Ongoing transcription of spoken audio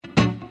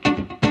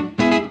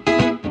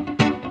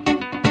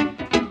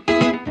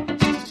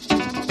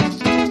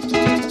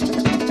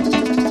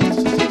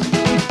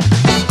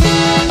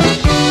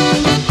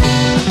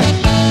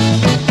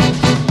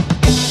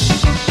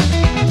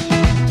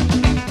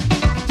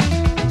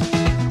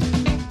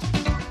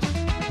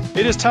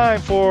It is time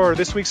for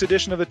this week's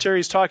edition of the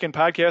Terry's Talking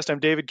Podcast. I'm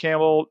David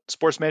Campbell,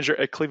 sports manager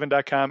at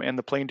Cleveland.com and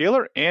The Plain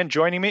Dealer. And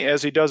joining me,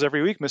 as he does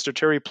every week, Mr.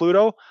 Terry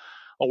Pluto,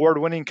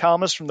 award-winning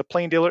columnist from The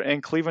Plain Dealer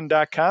and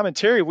Cleveland.com. And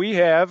Terry, we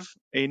have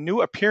a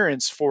new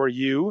appearance for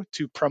you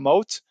to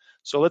promote.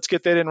 So let's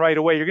get that in right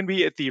away. You're going to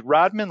be at the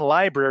Rodman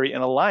Library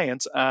in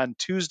Alliance on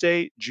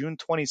Tuesday, June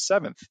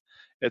 27th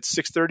at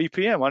 6:30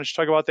 p.m. Why don't you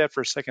talk about that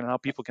for a second and how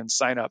people can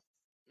sign up?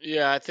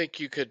 Yeah, I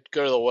think you could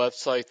go to the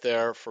website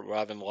there for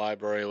Robin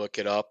Library, look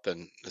it up,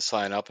 and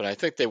sign up. And I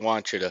think they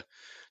want you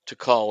to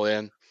call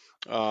in.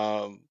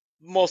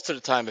 Most of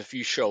the time, if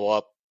you show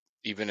up,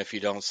 even if you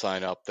don't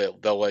sign up,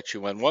 they'll let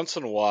you in. Once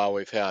in a while,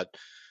 we've had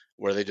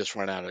where they just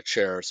run out of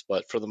chairs,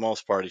 but for the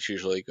most part, it's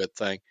usually a good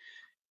thing.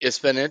 It's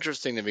been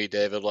interesting to me,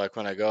 David, like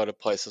when I go to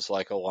places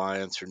like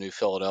Alliance or New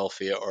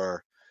Philadelphia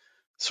or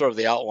sort of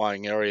the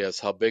outlying areas,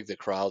 how big the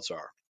crowds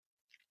are.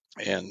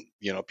 And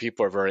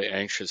people are very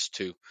anxious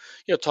to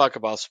talk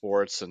about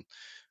sports, and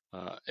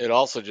it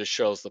also just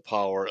shows the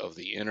power of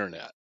the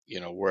internet,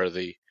 where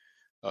the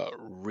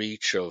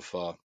reach of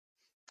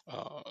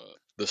uh,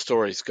 the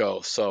stories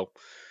go. So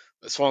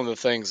it's one of the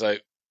things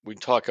we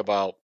talk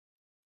about.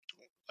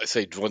 I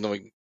say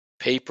dwindling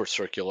paper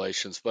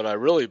circulations, but I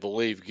really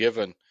believe,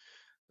 given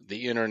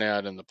the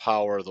internet and the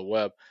power of the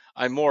web,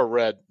 I'm more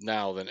read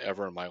now than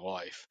ever in my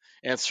life,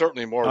 and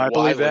certainly more I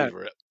believe widely that.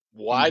 read.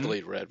 Mm-hmm.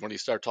 Widely read when you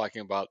start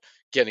talking about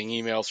getting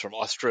emails from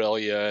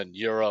Australia and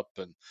Europe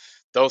and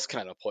those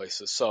kind of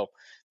places. So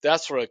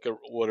that's what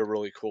a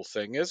really cool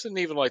thing is, and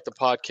even like the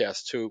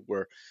podcast too,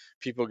 where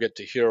people get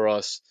to hear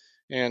us,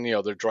 and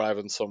they're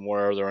driving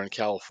somewhere, they're in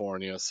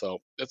California, so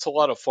it's a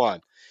lot of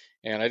fun.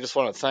 And I just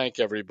want to thank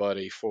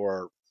everybody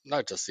for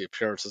not just the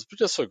appearances, but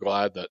just so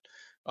glad that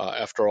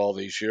after all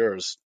these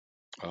years,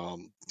 I'll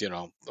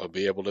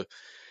be able to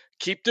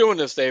keep doing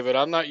this, David.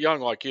 I'm not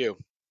young like you.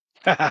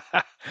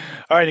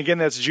 All right, again,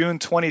 that's June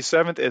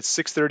 27th at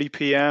 6:30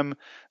 p.m.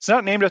 It's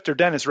not named after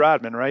Dennis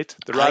Rodman, right?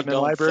 The I Rodman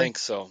don't Library? think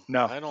so.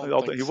 No, I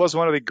don't think he was so.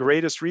 one of the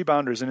greatest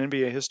rebounders in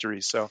NBA history.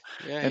 So,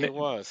 Yeah, and, he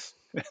was.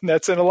 and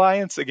that's in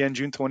Alliance again,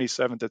 June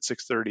 27th at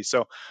 6:30.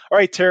 So, all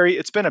right, Terry,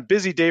 it's been a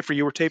busy day for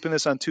you. We're taping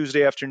this on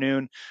Tuesday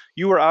afternoon.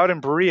 You were out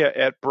in Berea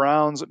at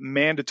Brown's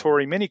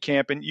mandatory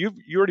minicamp, and you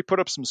already put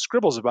up some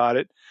scribbles about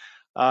it.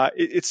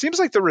 It seems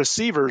like the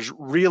receivers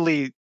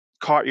really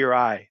caught your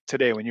eye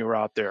today when you were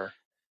out there.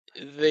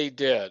 They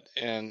did,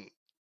 and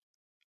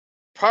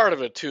part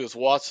of it too is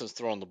Watson's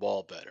throwing the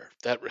ball better.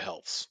 That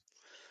helps.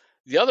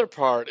 The other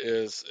part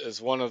is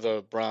one of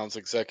the Browns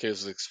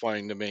executives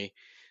explained to me,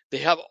 they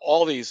have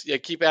all these. They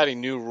keep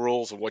adding new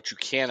rules of what you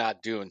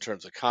cannot do in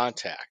terms of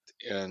contact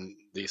in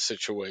these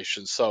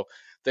situations. So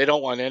they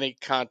don't want any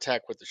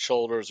contact with the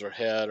shoulders or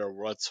head or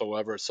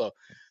whatsoever. So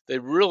they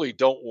really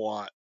don't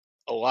want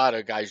a lot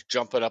of guys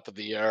jumping up in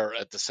the air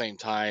at the same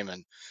time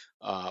and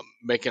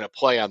making a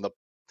play on the.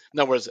 In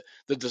other words,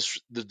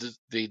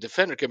 the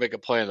defender can make a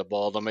play on the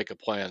ball, they'll make a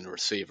play on the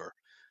receiver.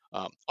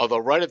 Although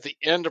right at the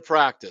end of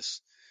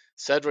practice,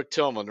 Cedric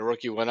Tillman, the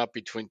rookie, went up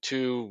between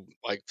two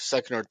like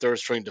second or third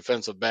string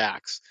defensive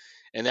backs,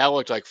 and that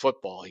looked like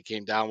football. He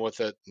came down with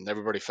it, and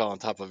everybody fell on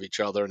top of each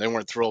other, and they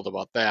weren't thrilled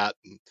about that.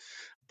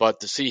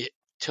 But to see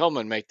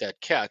Tillman make that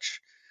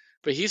catch,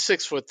 but he's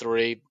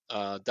 6'3".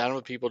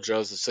 Donovan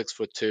Peoples-Jones is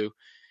 6'2",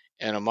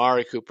 and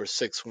Amari Cooper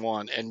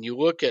 6'1". And you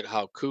look at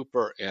how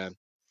Cooper and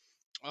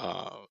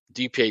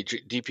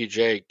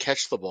DPJ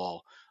catch the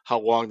ball, how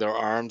long their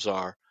arms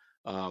are.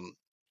 Um,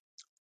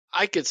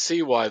 I could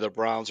see why the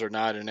Browns are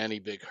not in any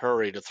big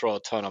hurry to throw a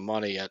ton of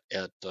money at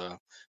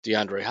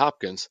DeAndre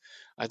Hopkins.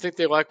 I think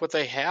they like what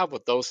they have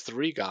with those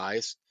three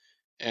guys,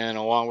 and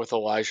along with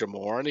Elijah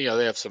Moore, and they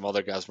have some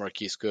other guys,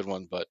 Marquise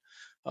Goodwin, but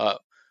uh,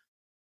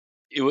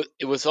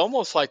 it was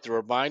almost like they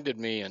reminded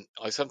me, and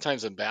like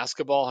sometimes in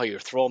basketball, how you're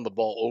throwing the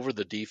ball over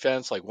the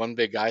defense, like one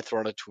big guy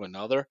throwing it to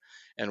another,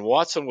 and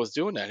Watson was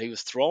doing that. He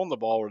was throwing the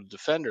ball over the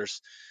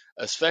defenders,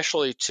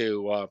 especially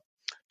to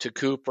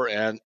Cooper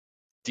and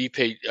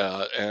DP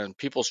and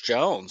Peoples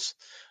Jones,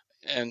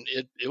 and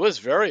it was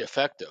very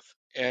effective.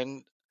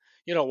 And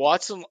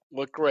Watson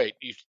looked great.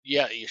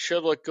 You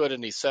should look good in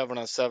these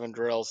 7-on-7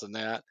 drills and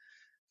that.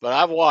 But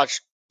I've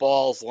watched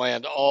balls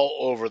land all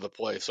over the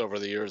place over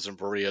the years in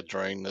Berea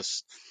during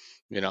this,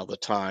 the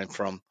time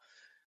from.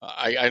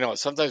 I know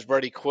sometimes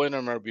Brady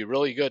Quinn would be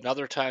really good, and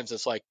other times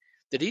it's like,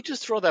 did he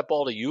just throw that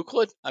ball to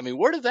Euclid? I mean,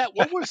 where did that?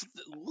 What was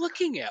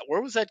looking at?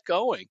 Where was that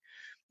going?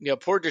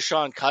 Poor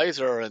Deshaun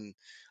Kaiser, and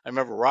I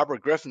remember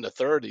Robert Griffin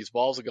III. These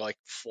balls would go like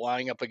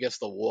flying up against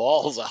the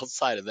walls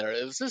outside of there.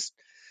 It was just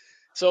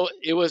so.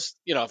 It was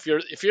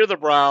if you're the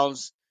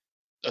Browns,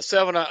 a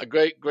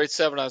great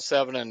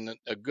 7-on-7 and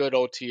a good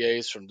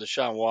OTAs from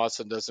Deshaun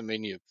Watson doesn't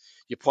mean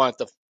you plant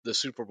the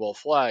Super Bowl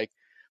flag,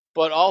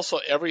 but also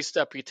every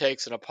step he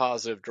takes in a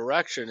positive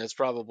direction is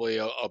probably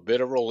a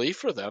bit of relief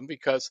for them,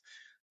 because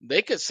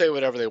they could say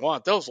whatever they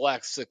want. Those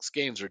last 6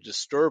 games are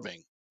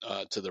disturbing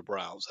to the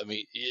Browns. I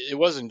mean, it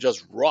wasn't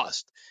just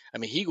rust. I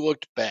mean, he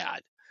looked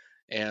bad,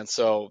 and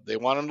so they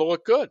want him to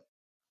look good.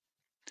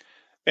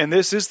 And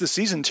this is the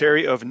season,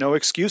 Terry, of no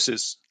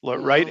excuses,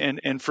 right? Mm-hmm.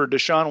 And for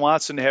Deshaun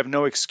Watson to have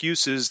no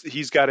excuses,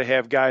 he's got to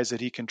have guys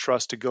that he can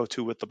trust to go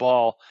to with the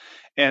ball.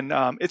 And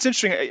it's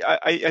interesting.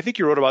 I think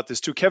you wrote about this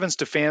too. Kevin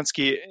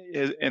Stefanski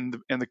and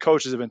the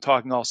coaches have been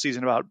talking all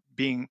season about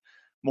being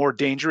more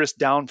dangerous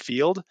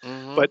downfield,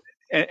 Mm-hmm. but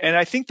and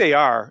I think they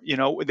are. You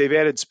know, they've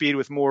added speed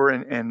with Moore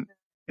and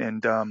you know,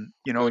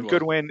 Good and one.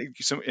 Goodwin.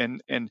 So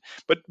and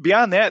but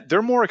beyond that,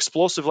 they're more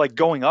explosive, like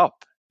going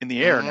up in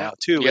the air Mm-hmm. now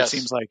too. It Yes.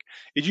 seems like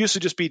it used to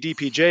just be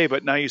DPJ,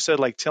 but now you said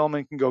like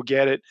Tillman can go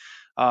get it.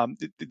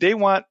 They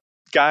want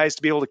guys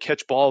to be able to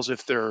catch balls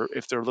if they're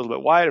a little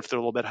bit wide, if they're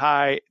a little bit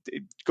high.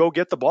 Go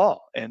get the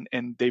ball, and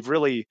they've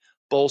really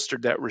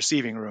bolstered that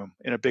receiving room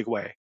in a big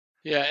way.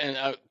 Yeah,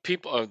 and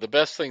people, the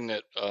best thing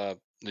that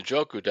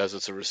Njoku does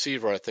as a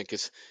receiver, I think,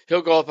 is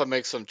he'll go up and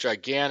make some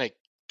gigantic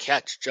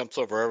catch, jumps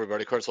over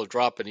everybody. Of course, he'll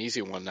drop an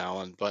easy one now,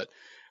 and but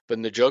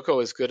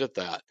Njoku is good at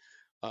that.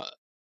 Uh,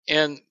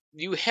 and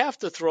you have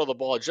to throw the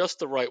ball just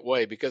the right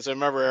way because I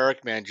remember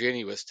Eric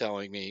Mangini was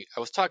telling me, I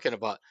was talking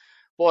about,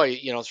 boy,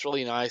 it's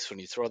really nice when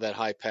you throw that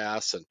high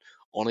pass and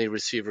only a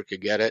receiver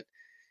could get it.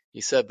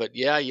 He said, but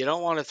yeah, you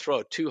don't want to throw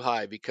it too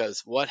high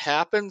because what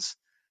happens?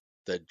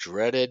 The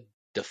dreaded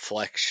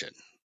deflection.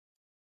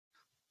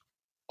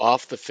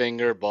 Off the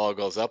finger, ball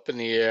goes up in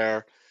the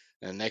air,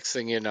 and next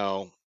thing you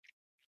know,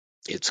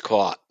 it's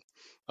caught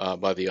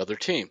by the other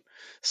team.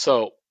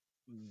 So,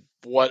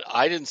 what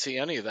I didn't see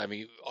any of that. I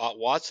mean,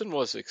 Watson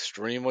was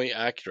extremely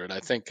accurate. I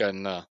think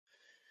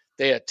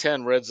they had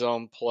 10 red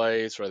zone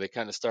plays where they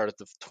kind of start at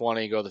the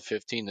 20, go to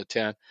 15 to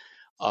 10.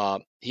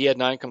 He had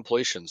 9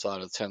 completions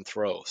out of 10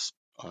 throws.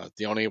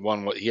 The only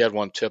one he had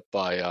one tipped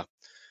by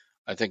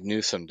I think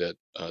Newsom did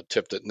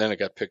tipped it, and then it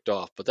got picked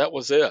off. But that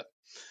was it.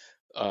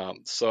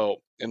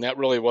 And that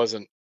really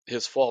wasn't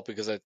his fault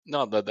because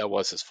no, that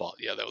was his fault.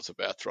 Yeah, that was a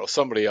bad throw.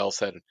 Somebody else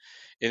had an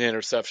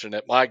interception.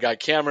 That my guy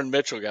Cameron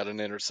Mitchell got an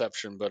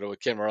interception, but it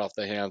came right off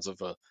the hands of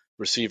a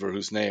receiver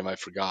whose name I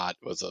forgot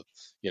was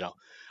you know,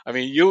 I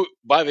mean, you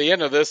by the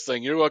end of this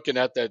thing, you're looking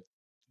at that.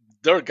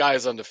 There are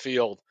guys on the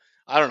field.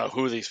 I don't know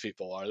who these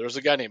people are. There's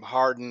a guy named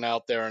Harden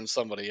out there and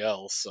somebody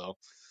else. So,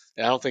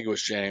 and I don't think it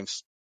was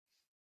James.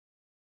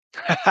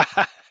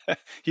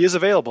 He is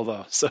available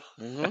though, so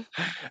Mm-hmm.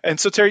 and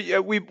so Terry, yeah,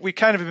 we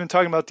kind of have been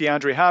talking about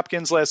DeAndre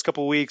Hopkins last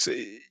couple of weeks.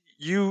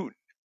 You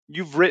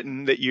you've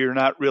written that you're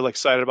not real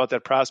excited about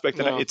that prospect,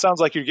 and No, it sounds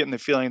like you're getting the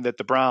feeling that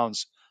the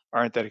Browns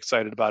aren't that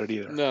excited about it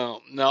either. no.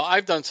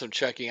 I've done some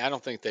checking. I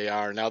don't think they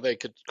are. Now they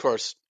could, of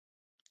course,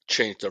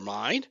 change their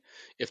mind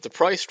if the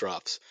price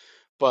drops.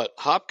 But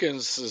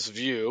Hopkins's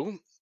view,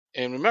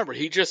 and remember,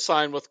 he just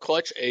signed with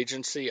Clutch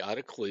Agency out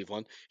of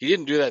Cleveland. He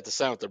didn't do that to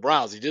sign with the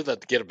Browns. He did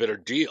that to get a better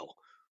deal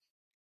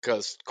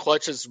because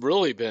Clutch has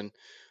really been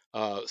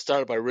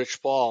started by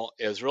Rich Paul,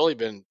 has really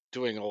been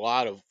doing a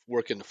lot of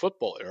work in the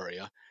football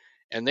area,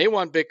 and they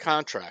want big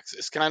contracts.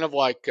 It's kind of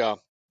like what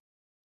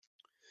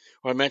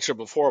I mentioned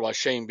before about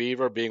Shane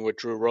Bieber being with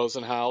Drew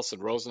Rosenhaus,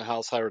 and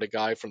Rosenhaus hired a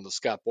guy from the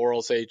Scott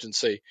Boras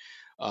agency.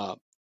 Uh,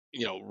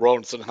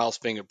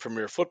 Rosenhaus being a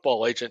premier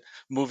football agent,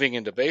 moving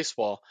into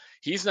baseball,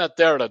 he's not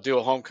there to do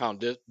a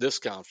hometown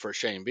discount for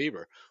Shane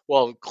Bieber.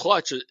 Well,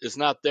 Clutch is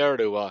not there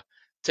to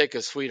take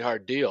a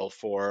sweetheart deal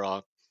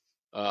for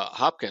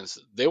Hopkins.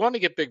 They want to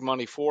get big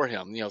money for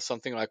him,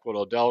 something like what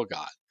Odell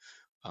got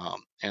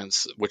and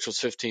which was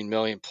 15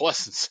 million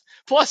plus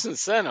plus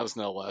incentives,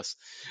 no less.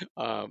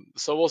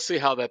 So we'll see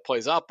how that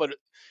plays out. But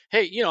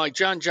hey, like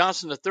John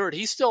Johnson the third,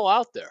 he's still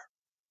out there.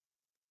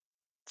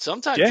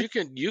 Sometimes Yeah,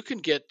 you can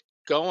get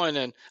going,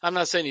 and I'm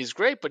not saying he's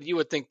great, but you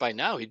would think by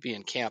now he'd be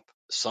in camp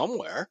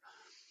somewhere.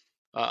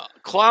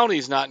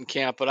 Clowney's not in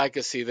camp, but I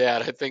could see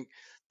that. I think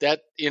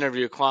that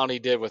interview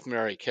Clowney did with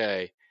Mary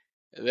Kay,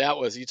 that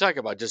was you talk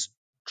about just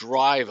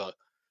drive a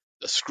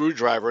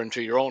screwdriver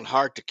into your own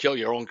heart to kill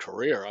your own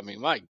career. I mean,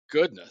 my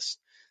goodness,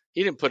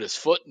 he didn't put his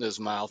foot in his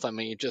mouth. I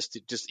mean,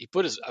 he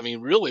put his. I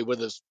mean, really, with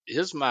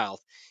his mouth,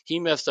 he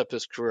messed up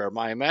his career.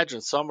 I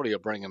imagine somebody will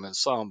bring him in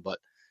but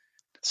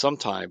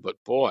sometime. But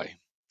boy,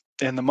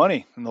 and the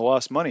money and the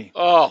lost money,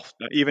 oh,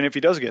 even if he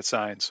does get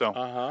signed. So,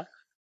 uh-huh.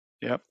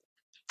 yeah.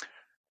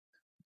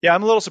 Yeah,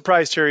 I'm a little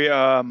surprised, Terry.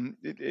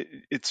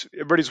 It's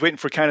everybody's waiting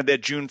for kind of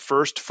that June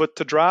 1st foot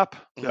to drop,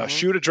 Hmm.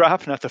 shoe to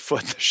drop, not the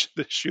foot,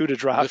 the shoe to The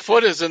drop.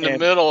 foot is in the And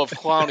middle of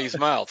Clowney's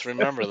mouth.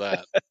 Remember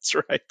that. that's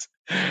right.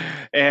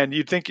 And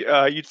you'd think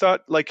you'd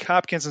thought like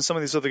Hopkins and some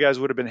of these other guys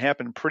would have been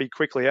happening pretty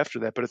quickly after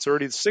that, but it's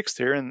already the sixth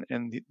here, and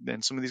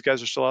some of these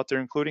guys are still out there,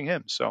 including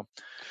him. So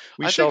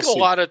we I shall think a see.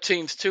 lot of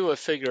teams too have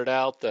figured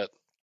out that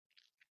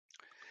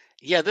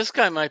yeah, this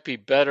guy might be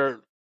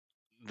better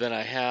than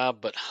I have,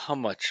 but how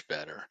much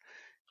better?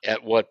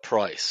 At what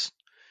price?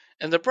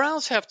 And the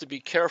Browns have to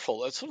be careful.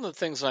 That's one of the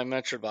things I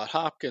mentioned about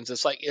Hopkins.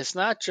 It's like it's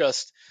not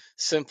just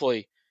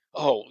simply,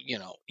 oh,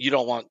 you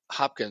don't want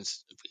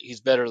Hopkins. He's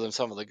better than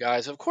some of the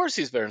guys. Of course,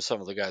 he's better than some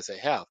of the guys they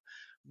have,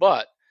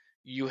 but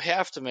you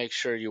have to make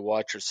sure you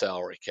watch your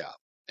salary cap.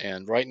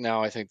 And right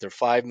now, I think they're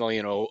 5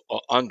 million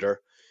under,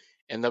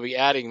 and they'll be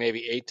adding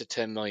maybe 8 to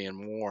 10 million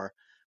more.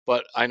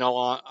 But I know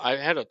I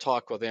had a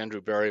talk with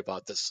Andrew Berry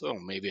about this,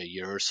 maybe a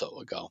year or so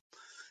ago.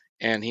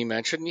 And he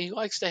mentioned he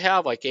likes to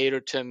have like $8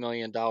 or $10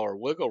 million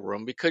wiggle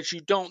room because you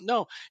don't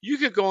know. You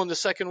could go in the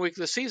second week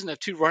of the season if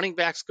two running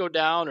backs go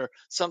down or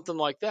something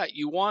like that.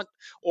 You want,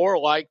 or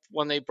like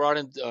when they brought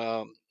in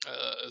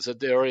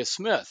Zadarius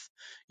Smith,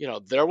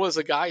 there was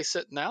a guy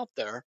sitting out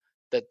there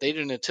that they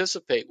didn't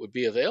anticipate would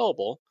be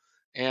available,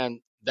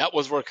 and that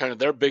was where kind of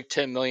their big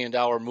 $10 million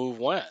move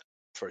went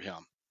for him.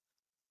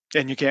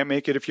 And you can't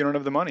make it if you don't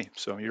have the money.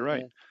 So you're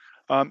right. Yeah.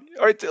 All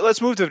right,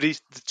 let's move to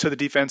the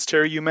defense.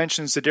 Terry, you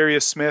mentioned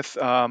Zadarius Smith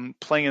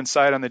playing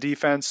inside on the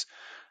defense.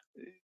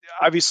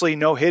 Obviously,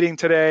 no hitting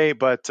today,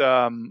 but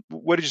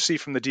what did you see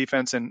from the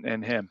defense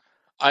and him?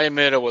 I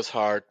admit it was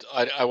hard.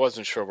 I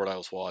wasn't sure what I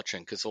was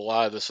watching because a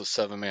lot of this was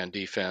 7-man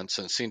defense,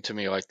 and it seemed to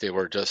me like they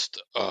were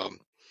just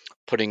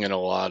putting in a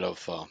lot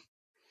of,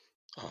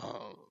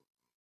 uh,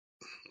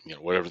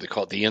 whatever they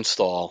call it, the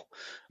install.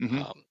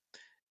 Hmm. Um,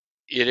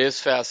 it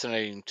is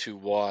fascinating to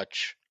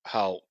watch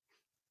how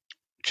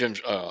Jim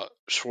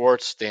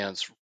Schwartz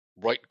stands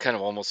right, kind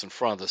of almost in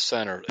front of the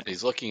center, and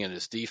he's looking at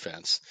his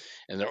defense,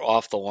 and they're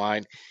off the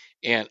line,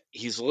 and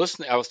he's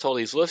listening. I was told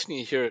he's listening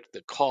to hear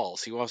the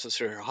calls. He wants to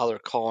hear how they're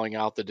calling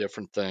out the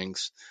different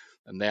things,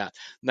 and that.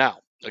 Now,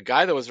 a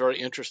guy that was very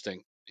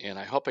interesting, and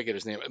I hope I get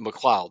his name,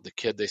 McLeod, the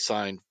kid they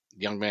signed,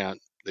 young man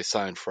they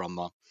signed from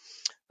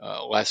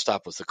last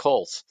stop was the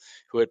Colts,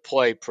 who had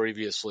played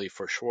previously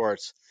for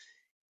Schwartz.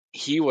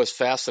 He was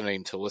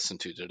fascinating to listen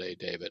to today,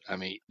 David. I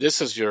mean,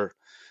 this is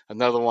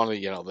another one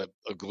of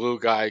a glue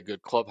guy,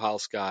 good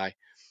clubhouse guy.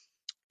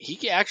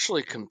 He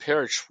actually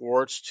compared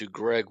Schwartz to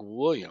Greg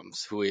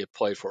Williams, who he had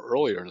played for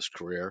earlier in his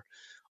career.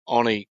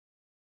 Only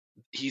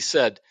he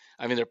said,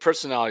 I mean, their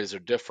personalities are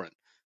different,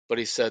 but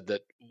he said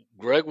that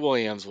Greg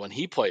Williams, when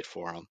he played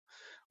for him,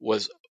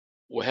 was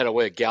had a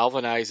way of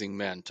galvanizing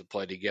men to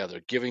play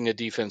together, giving the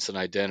defense an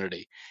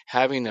identity,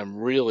 having them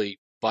really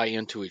buy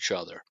into each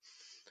other.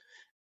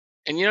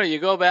 And you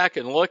go back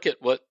and look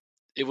at what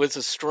it was,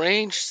 a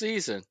strange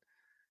season,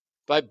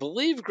 but I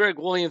believe Greg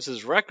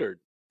Williams' record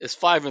is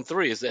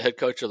 5-3 as the head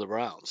coach of the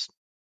Browns.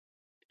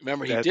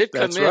 Remember, he did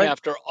come That's in right.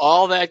 after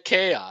all that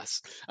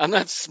chaos. I'm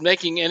not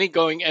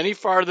going any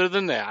farther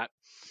than that,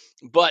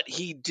 but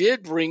he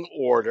did bring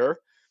order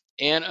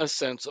and a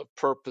sense of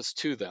purpose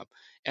to them.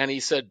 And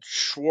he said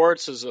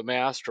Schwartz is a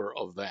master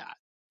of that.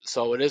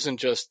 So it isn't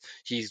just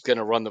he's going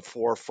to run the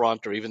four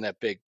front or even that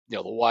big,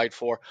 the wide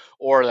four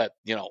or that,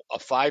 a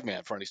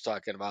 5-man front he's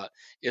talking about.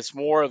 It's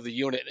more of the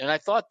unit. And I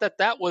thought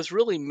that was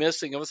really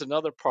missing. It was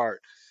another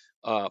part.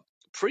 Uh,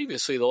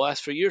 Previously, the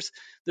last 3 years,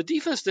 the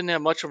defense didn't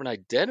have much of an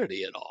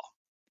identity at all.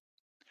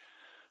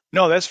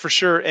 No, that's for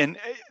sure. And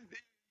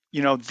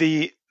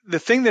the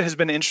thing that has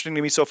been interesting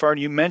to me so far,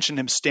 and you mentioned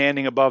him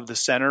standing above the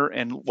center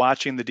and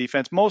watching the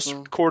defense. Most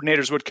Mm,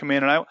 coordinators would come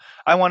in, and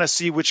I want to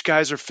see which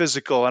guys are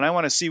physical, and I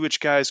want to see which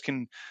guys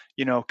can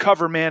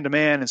cover man to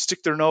man and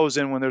stick their nose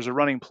in when there's a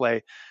running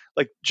play.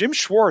 Like Jim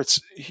Schwartz,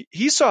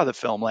 he saw the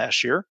film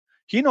last year.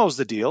 He knows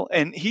the deal,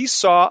 and he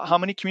saw how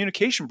many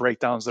communication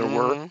breakdowns there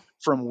were mm-hmm.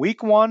 from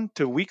week 1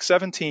 to week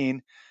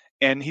 17,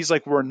 and he's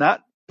like, we're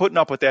not putting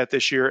up with that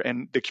this year.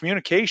 And the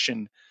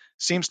communication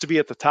seems to be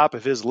at the top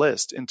of his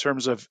list in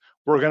terms of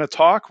we're going to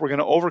talk, we're going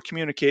to over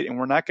communicate, and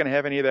we're not going to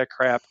have any of that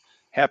crap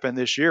happen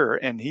this year.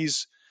 And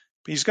he's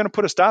going to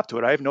put a stop to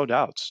it. I have no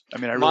doubts. I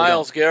mean, I really don't.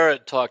 Miles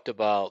Garrett talked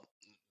about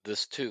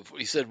this too.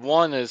 He said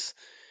one is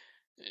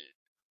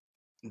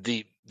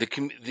the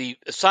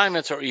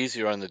assignments are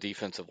easier on the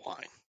defensive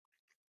line.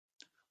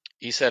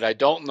 He said, I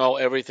don't know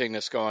everything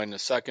that's going in the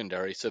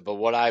secondary. He said, but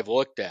what I've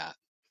looked at,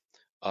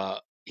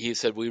 he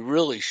said, we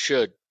really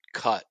should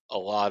cut a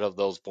lot of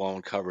those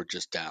blown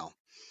coverages down.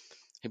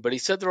 But he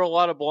said there were a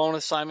lot of blown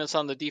assignments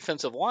on the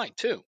defensive line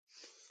too.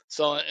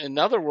 So in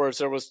other words,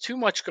 there was too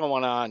much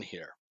going on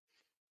here.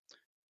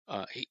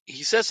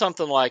 He says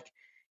something like,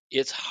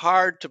 it's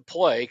hard to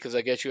play because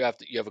I guess you have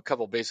a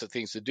couple basic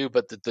things to do,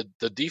 but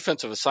the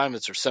defensive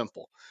assignments are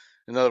simple.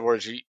 In other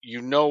words,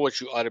 you know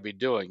what you ought to be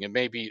doing. It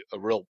may be a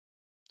real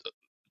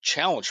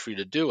challenge for you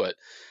to do it,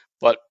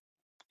 but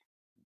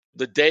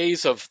the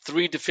days of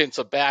three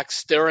defensive backs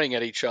staring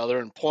at each other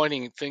and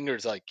pointing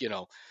fingers like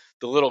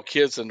the little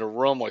kids in the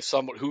room, like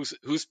someone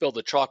who spilled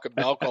the chocolate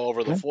milk all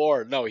over the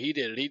floor. No, he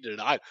did it. He did it.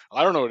 I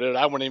don't know who did it.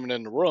 I wasn't even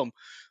in the room.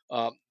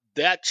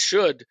 That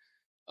should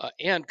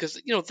end because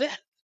that.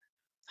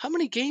 How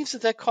many games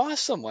did that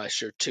cost them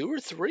last year? 2 or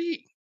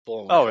 3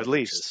 blown Oh, at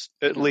least,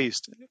 coverages. at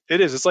least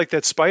it is. It's like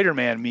that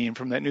Spider-Man meme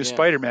from that new Yeah,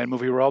 Spider-Man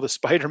movie where all the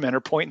Spider-Men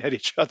are pointing at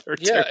each other,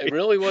 yeah, it Terry.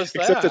 really was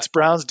Except it's that.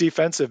 Brown's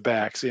defensive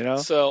backs.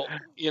 So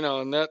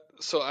and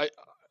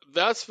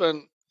that's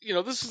been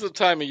this is the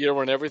time of year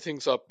when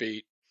everything's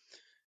upbeat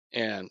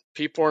and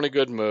people are in a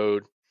good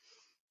mood.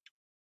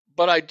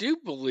 But I do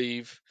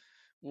believe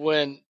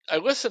when I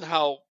listen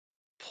how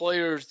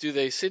players do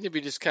they seem to be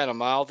just kind of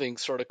mouthing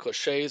sort of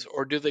cliches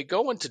or do they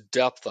go into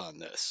depth on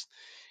this?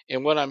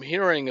 And what I'm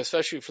hearing,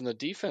 especially from the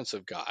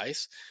defensive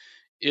guys,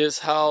 is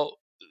how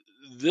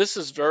this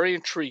is very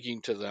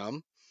intriguing to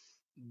them.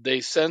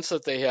 they sense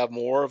that they have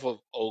more of a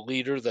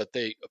leader that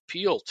they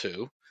appeal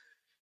to,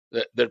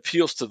 that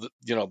appeals to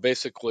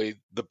basically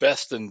the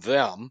best in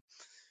them,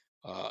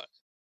 uh,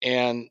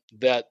 and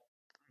that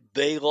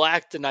they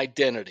lacked an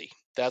identity.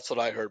 That's what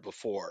I heard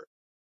before.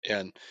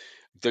 And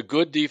the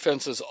good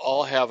defenses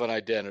all have an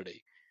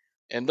identity.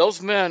 And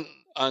those men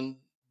on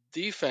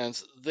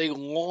defense, they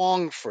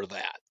long for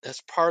that.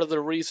 That's part of the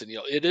reason.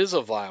 It is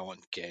a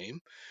violent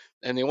game,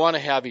 and they want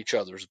to have each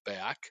other's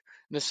back.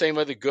 In the same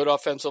way, the good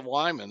offensive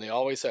linemen, they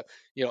always have.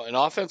 An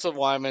offensive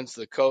lineman's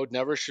the code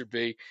never should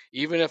be,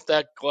 even if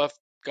that left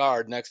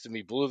guard next to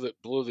me blew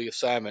the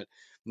assignment.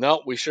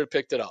 No, we should have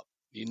picked it up.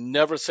 You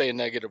never say a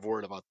negative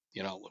word about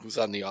who's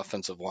on the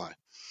offensive line.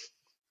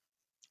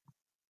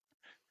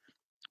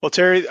 Well,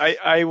 Terry,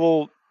 I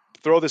will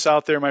throw this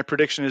out there. My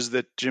prediction is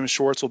that Jim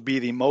Schwartz will be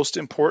the most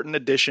important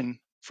addition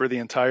for the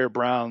entire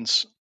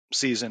Browns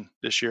season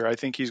this year. I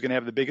think he's going to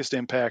have the biggest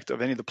impact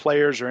of any of the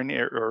players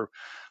or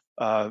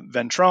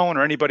Ventrone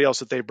or anybody else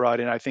that they brought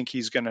in. I think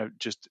he's going to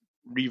just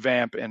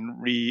revamp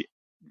and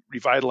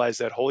revitalize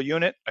that whole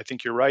unit. I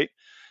think you're right.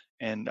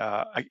 And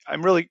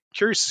I'm really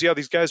curious to see how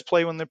these guys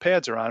play when their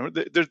pads are on.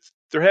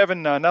 They're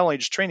having not only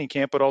just training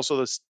camp, but also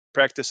this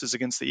practices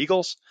against the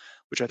Eagles,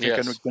 which I think are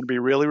going Yes. to be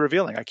really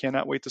revealing. I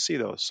cannot wait to see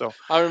those. So,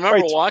 all I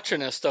remember right. watching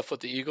that stuff with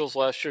the Eagles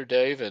last year,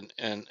 Dave, and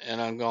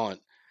I'm going.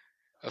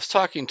 I was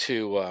talking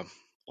to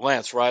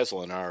Lance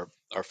Riesland,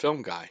 our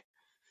film guy,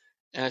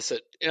 and I said,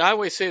 and I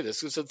always say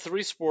this: it's the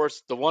three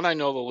sports. The one I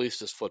know the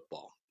least is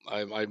football. I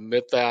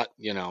admit that.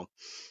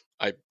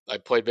 I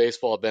played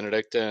baseball at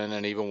Benedictine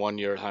and even 1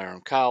 year at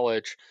Hiram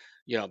College.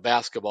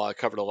 Basketball. I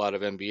covered a lot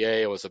of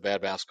NBA. I was a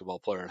bad basketball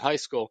player in high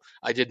school.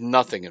 I did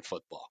nothing in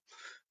football,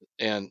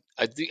 and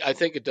I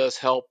think it does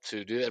help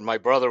to do that. And my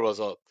brother was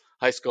a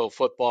high school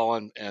football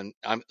and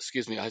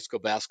high school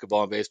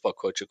basketball and baseball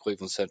coach at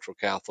Cleveland Central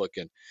Catholic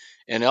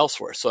and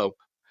elsewhere. So,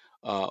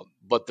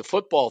 but the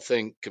football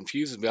thing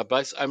confuses me.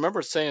 But I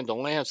remember saying to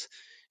Lance,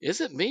 "Is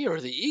it me or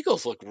the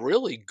Eagles look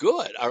really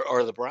good?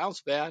 Are the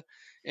Browns bad?"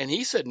 And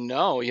he said,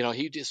 "No.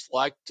 He just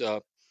liked." Uh,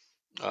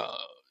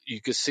 you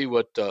could see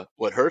what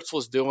Hurts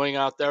was doing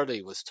out there. That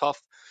he was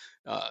tough,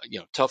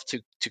 tough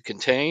to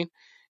contain,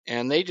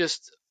 and he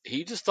just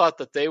thought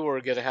that they were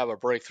going to have a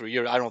breakthrough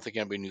year. I don't think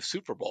anybody knew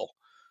Super Bowl,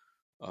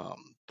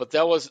 but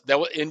that was,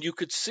 and you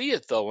could see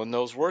it though in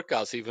those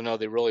workouts, even though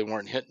they really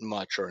weren't hitting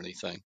much or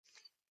anything.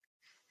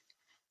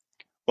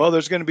 Well,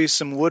 there's going to be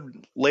some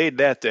wood laid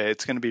that day.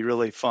 It's going to be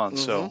really fun.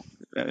 Mm-hmm. So,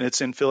 and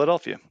it's in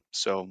Philadelphia.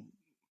 So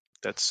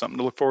that's something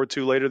to look forward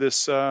to later this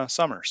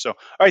summer. So, all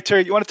right,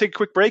 Terry, you want to take a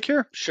quick break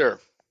here? Sure.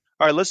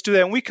 All right, let's do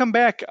that. When we come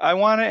back, I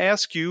want to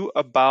ask you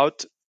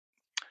about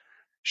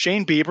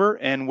Shane Bieber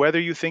and whether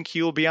you think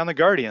he will be on the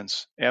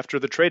Guardians after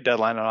the trade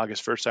deadline on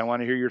August 1st. I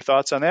want to hear your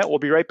thoughts on that. We'll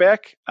be right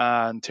back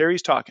on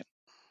Terry's Talking.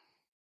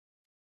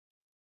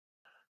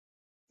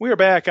 We are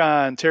back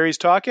on Terry's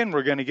Talking.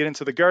 We're going to get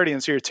into the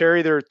Guardians here.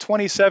 Terry, they're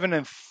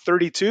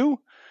 27-32.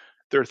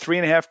 They're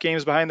 3.5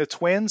 games behind the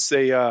Twins.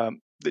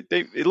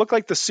 It looked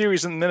like the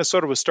series in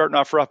Minnesota was starting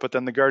off rough, but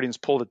then the Guardians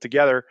pulled it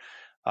together,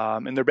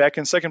 and they're back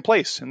in second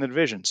place in the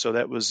division. So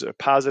that was a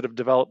positive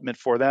development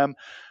for them.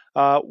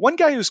 One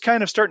guy who's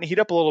kind of starting to heat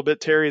up a little bit,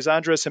 Terry, is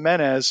Andres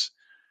Jimenez.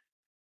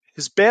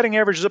 His batting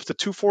average is up to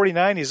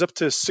 249. He's up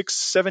to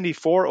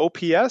 674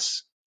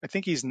 OPS. I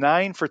think he's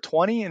 9 for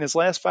 20 in his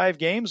last 5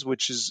 games,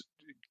 which is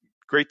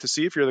great to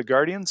see if you're the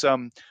Guardians.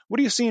 What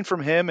are you seeing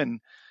from him? And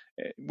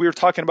we were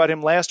talking about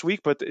him last week,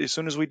 but as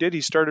soon as we did,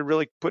 he started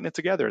really putting it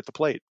together at the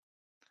plate.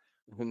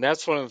 And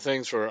that's one of the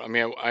things where, I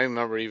mean, I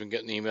remember even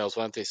getting emails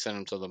once they sent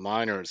him to the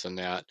minors and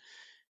that.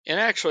 And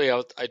actually,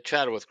 I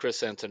chatted with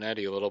Chris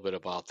Antonetti a little bit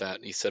about that,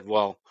 and he said,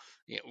 "Well,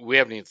 we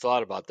haven't even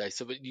thought about that." He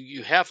said, "But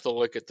you have to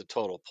look at the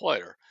total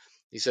player."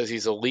 He says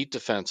he's elite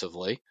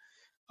defensively,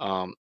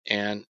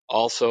 and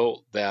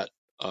also that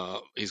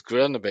he's good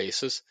on the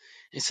bases.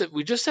 He said,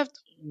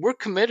 we're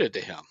committed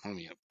to him. I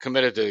mean,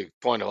 committed to the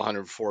point of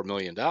 $104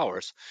 million,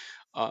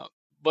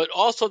 but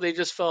also they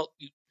just felt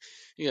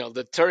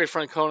the Terry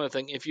Francona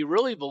thing. If you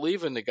really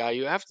believe in the guy,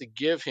 you have to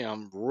give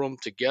him room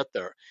to get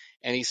there.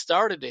 And he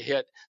started to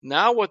hit.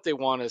 Now, what they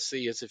want to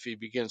see is if he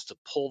begins to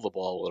pull the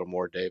ball a little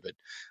more, David.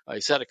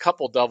 He's had a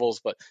couple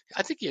doubles, but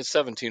I think he had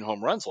 17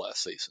 home runs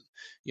last season.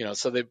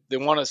 So they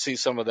want to see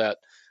some of that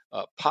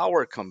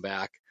power come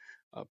back.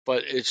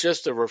 But it's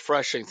just a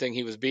refreshing thing.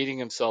 He was beating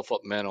himself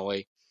up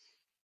mentally.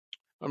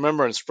 I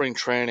remember in spring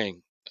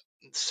training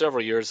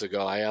several years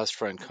ago, I asked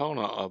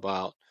Francona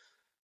about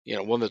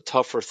one of the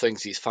tougher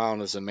things he's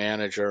found as a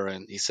manager.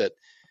 And he said,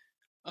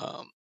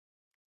 um,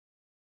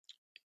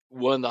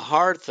 one of the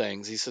hard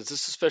things, he says,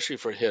 this is especially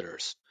for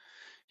hitters.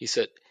 He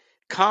said,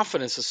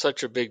 confidence is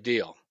such a big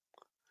deal.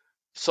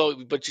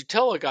 So, but you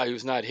tell a guy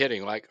who's not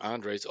hitting like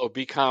Andres, oh,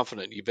 be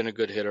confident. You've been a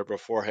good hitter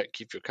before.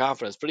 Keep your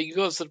confidence. But he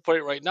goes to the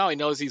point right now. He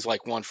knows he's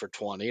like 1 for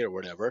 20 or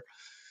whatever.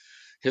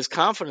 His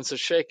confidence is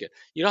shaken.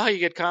 You know how you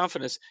get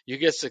confidence? You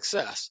get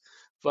success.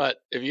 But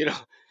if you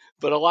don't,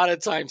 but a lot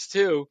of times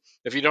too,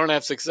 if you don't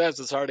have success,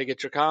 it's hard to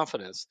get your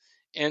confidence.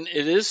 And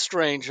it is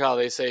strange how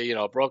they say,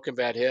 a broken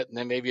bat hit and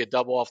then maybe a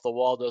double off the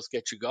wall does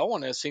get you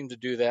going. It seemed to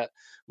do that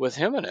with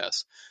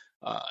Jimenez.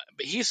 But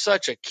he's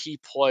such a key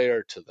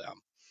player to them.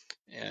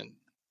 And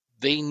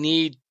they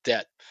need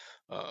that,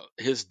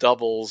 his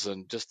doubles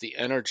and just the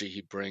energy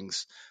he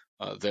brings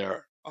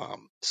there.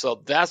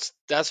 So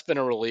that's been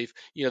a relief.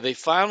 They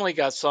finally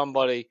got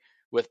somebody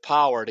with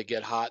power to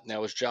get hot, and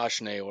that was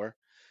Josh Naylor,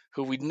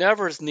 who we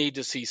never need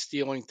to see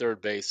stealing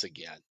third base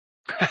again.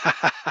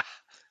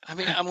 I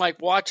mean, I'm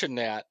like watching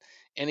that,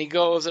 and he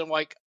goes, and I'm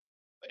like,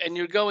 and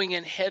you're going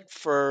in head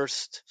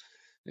first.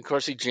 Of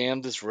course, he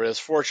jammed his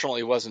wrist.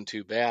 Fortunately, it wasn't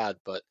too bad,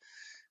 but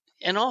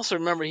and also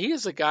remember, he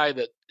is a guy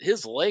that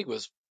his leg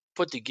was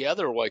put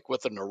together like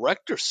with an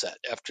erector set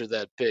after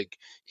that big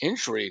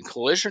injury and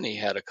collision he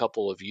had a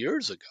couple of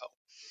years ago.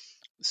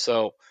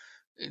 So,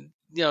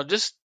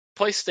 just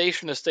play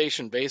station to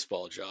station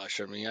baseball, Josh.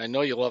 I mean, I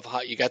know you love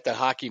you got that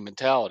hockey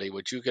mentality,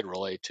 which you could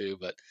relate to,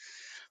 but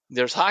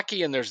there's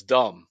hockey and there's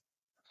dumb.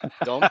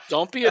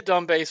 Don't be a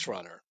dumb base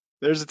runner.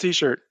 There's a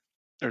T-shirt.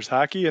 There's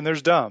hockey and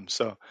there's dumb.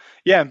 So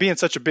yeah, and being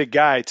such a big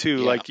guy too,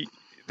 Yeah. like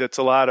that's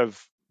a lot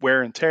of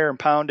wear and tear and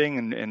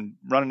pounding and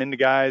running into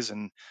guys,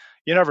 and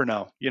you never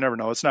know. You never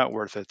know. It's not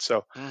worth it.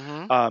 So,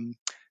 Mm-hmm. um,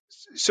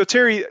 so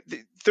Terry,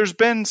 there's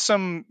been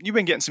you've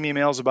been getting some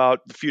emails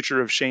about the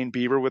future of Shane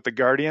Bieber with the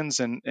Guardians,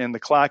 and the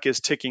clock is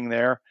ticking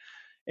there,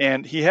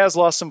 and he has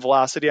lost some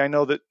velocity. I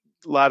know that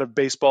a lot of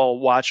baseball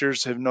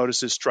watchers have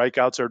noticed his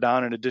strikeouts are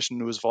down in addition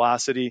to his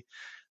velocity.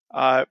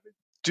 Uh,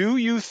 do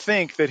you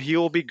think that he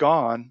will be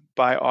gone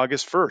by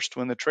August 1st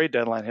when the trade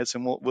deadline hits,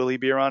 and will he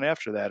be around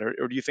after that,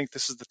 or do you think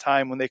this is the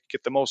time when they could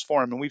get the most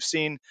for him? And we've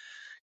seen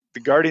the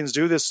Guardians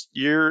do this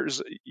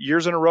years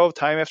in a row,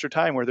 time after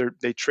time, where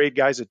they trade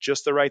guys at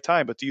just the right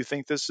time. But do you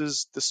think this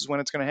is when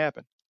it's going to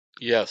happen?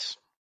 Yes,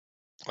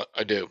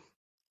 I do.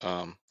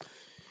 Um,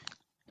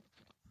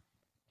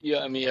 yeah,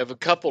 I mean, I have a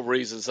couple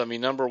reasons. I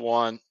mean, number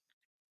one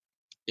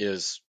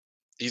is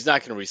he's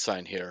not going to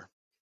resign here.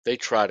 They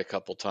tried a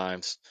couple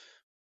times.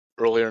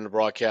 Earlier in the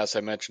broadcast,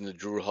 I mentioned the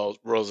Drew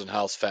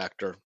Rosenhaus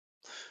factor.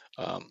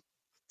 Um,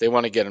 they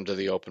want to get him to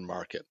the open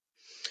market.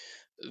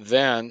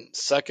 Then,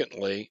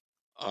 secondly,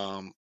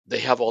 they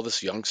have all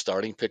this young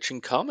starting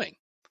pitching coming.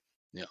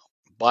 You know,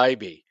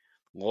 Bybee,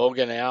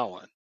 Logan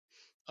Allen,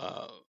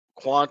 uh,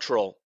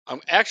 Quantrill. I'm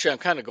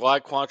kind of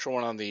glad Quantrill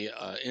went on the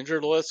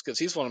injured list because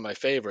he's one of my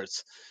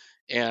favorites.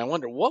 And I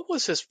wonder what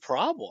was his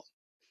problem.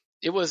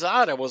 It was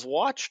odd. I was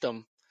watched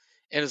him,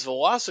 and his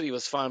velocity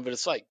was fine, but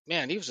it's like,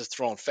 man, he was just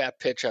throwing fat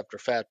pitch after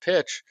fat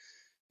pitch,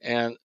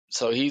 and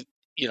so he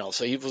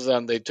was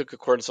on. They took a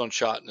cortisone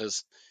shot in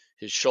his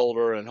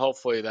shoulder, and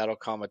hopefully that'll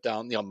calm it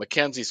down.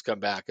 McKenzie's come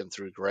back and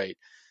threw great.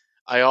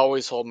 I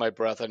always hold my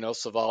breath. I know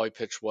Savali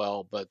pitched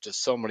well, but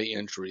just so many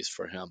injuries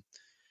for him.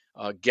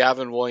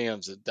 Gavin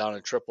Williams down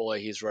in AAA,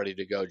 he's ready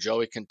to go.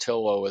 Joey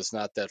Cantillo is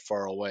not that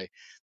far away.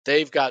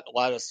 They've got a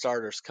lot of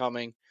starters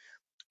coming,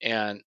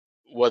 and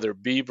whether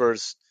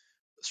Bieber's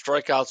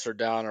strikeouts are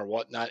down or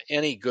whatnot,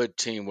 any good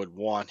team would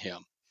want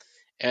him.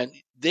 And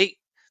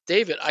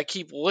David, I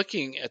keep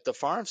looking at the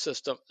farm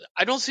system.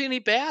 I don't see any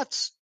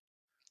bats.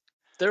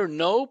 There are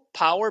no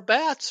power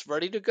bats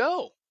ready to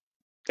go.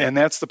 And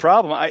that's the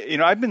problem.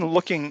 I've been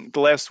looking the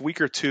last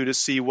week or two to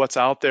see what's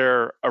out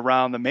there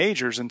around the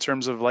majors in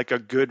terms of like a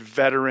good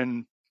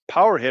veteran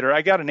power hitter.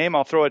 I got a name.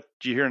 I'll throw it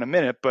to you here in a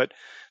minute, but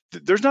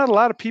there's not a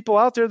lot of people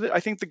out there that I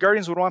think the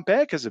Guardians would want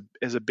back as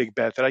a big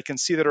bet that I can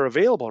see that are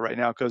available right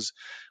now. Because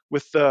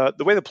with the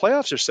way the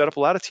playoffs are set up, a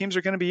lot of teams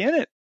are going to be in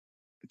it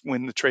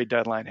when the trade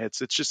deadline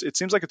hits. It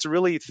seems like it's a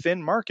really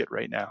thin market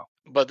right now.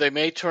 But they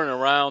may turn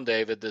around,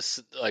 David. This,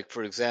 like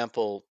for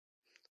example,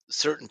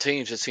 certain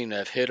teams just seem to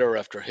have hitter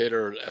after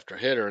hitter after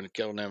hitter and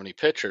don't have any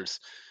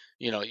pitchers.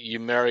 You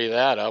marry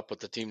that up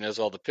with the team that has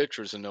all the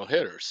pitchers and no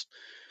hitters.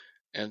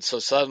 And so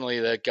suddenly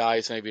that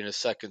guy's maybe in his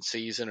second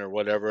season or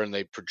whatever, and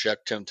they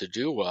project him to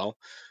do well.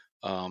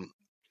 Um,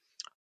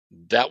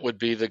 that would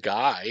be the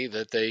guy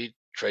that they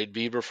trade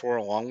Bieber for,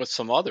 along with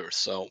some others.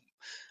 So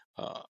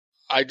uh,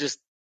 I just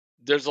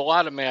there's a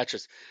lot of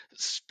matches.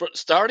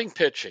 Starting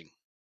pitching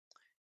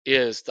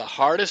is the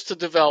hardest to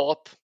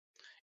develop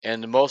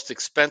and the most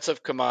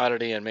expensive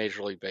commodity in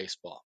Major League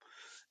Baseball,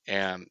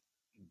 and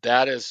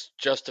that is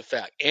just a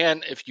fact.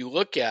 And if you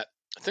look at,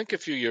 I think a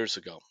few years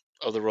ago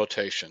of the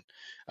rotation,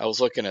 I was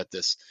looking at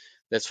this.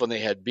 That's when they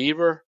had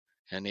Bieber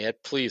and they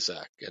had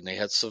Plesac and they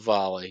had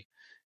Savali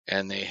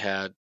and they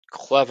had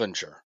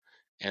Clevenger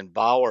and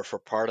Bauer for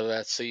part of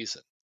that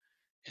season.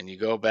 And you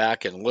go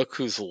back and look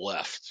who's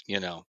left,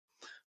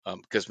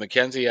 because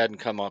McKenzie hadn't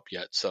come up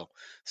yet. So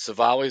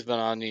Savali's been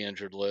on the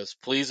injured list.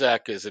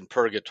 Plesac is in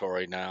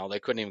purgatory now. They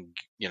couldn't even,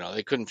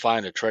 they couldn't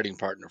find a trading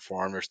partner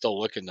for him. They're still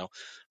looking though.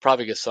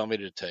 Probably get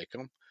somebody to take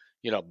him.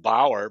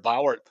 Bauer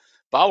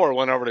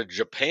went over to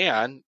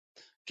Japan,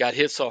 got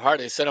hit so hard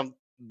they sent him.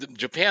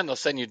 Japan, they'll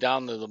send you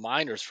down to the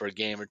minors for a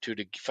game or two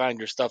to find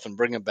your stuff and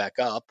bring him back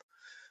up.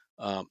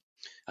 Um,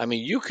 I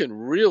mean,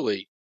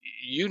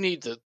 you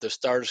need the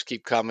starters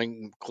keep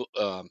coming.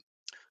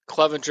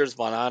 Clevenger's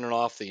gone on and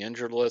off the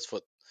injured list for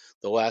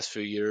the last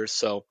few years.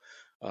 So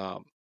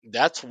Um,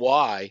 that's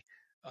why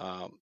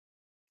um,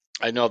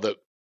 I know that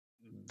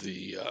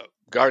the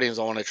Guardians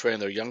don't want to train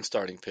their young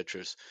starting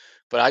pitchers,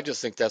 but I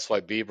just think that's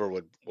why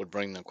Bieber would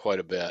bring them quite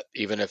a bit,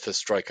 even if his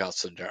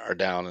strikeouts are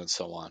down and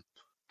so on.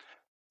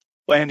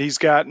 And he's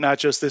got not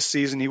just this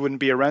season, he wouldn't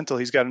be a rental.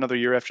 He's got another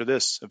year after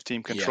this of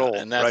team Yeah, control,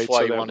 and that's right?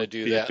 why So you that want to would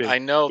do be a that. big, I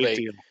know big they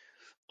deal.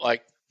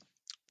 like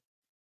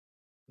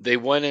they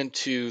went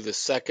into the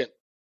second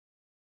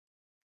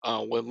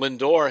when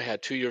Lindor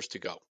had 2 years to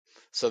go.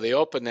 So they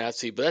opened that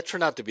season, but that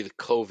turned out to be the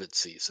COVID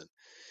season.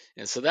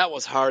 And so that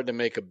was hard to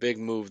make a big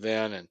move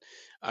then. And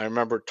I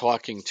remember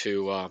talking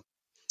to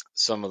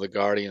some of the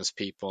Guardians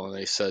people, and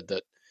they said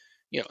that,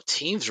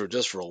 teams were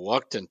just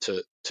reluctant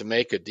to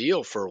make a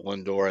deal for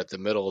Lindor at the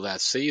middle of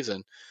that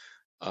season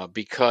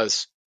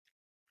because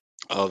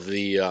of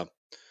the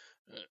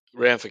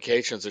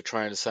ramifications of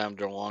trying to sign him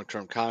to a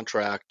long-term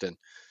contract.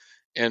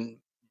 And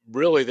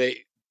really,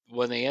 they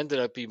when they ended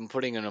up even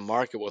putting in a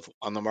market with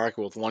on the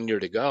market with 1 year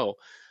to go,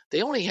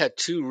 they only had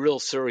two real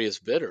serious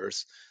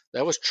bidders.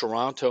 That was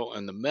Toronto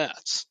and the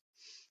Mets.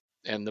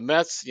 And the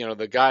Mets,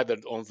 the guy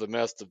that owns the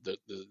Mets,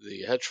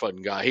 the hedge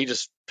fund guy, he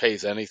just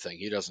pays anything.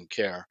 He doesn't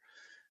care.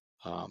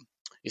 Um,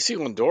 you see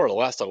Lindor, the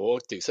last I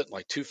looked, he's hitting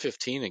like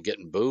 215 and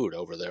getting booed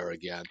over there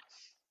again.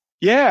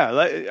 Yeah,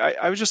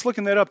 I was just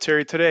looking that up,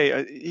 Terry, today.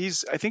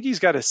 I think he's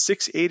got a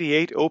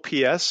 688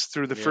 OPS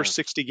through the Yeah. first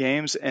 60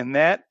 games, and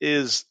that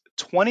is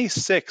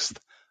 26th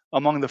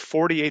among the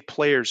 48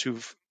 players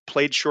who've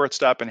played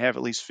shortstop and have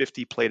at least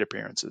 50 plate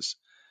appearances.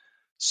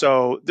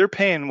 So they're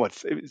paying what,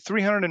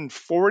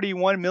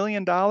 $341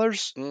 million for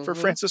Mm-hmm.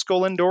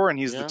 Francisco Lindor, and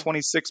he's the Yeah.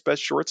 26th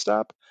best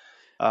shortstop.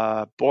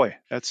 Boy,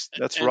 that's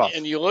And rough.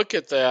 you look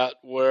at that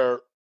where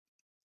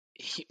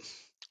he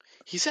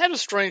he's had a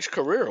strange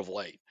career of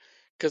late.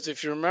 Because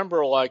if you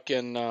remember, like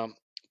in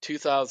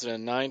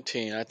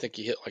 2019, I think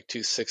he hit like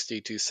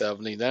 260,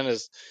 270. Then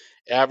his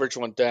average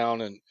went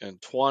down in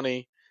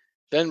 20.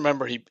 Then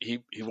remember, he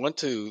went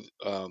to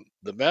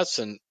the Mets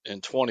in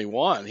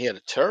 21. He had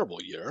a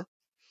terrible year.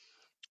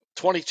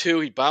 22,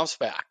 he bounced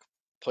back,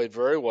 played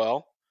very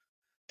well.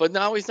 But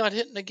now he's not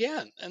hitting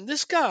again. And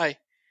this guy,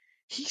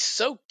 he's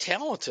so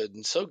talented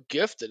and so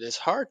gifted. It's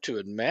hard to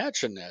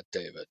imagine that,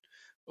 David,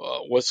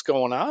 what's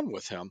going on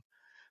with him.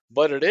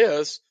 But it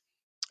is.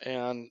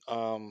 And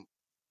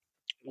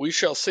we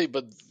shall see.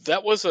 But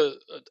that was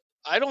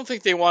I don't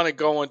think they want to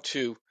go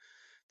into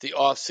the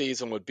off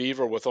season with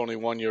Beaver with only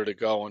 1 year to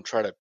go and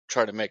try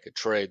to make a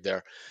trade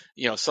there.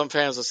 Some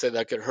fans will say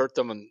that could hurt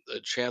them and a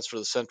chance for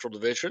the Central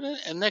Division,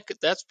 and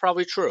that's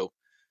probably true.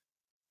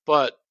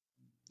 But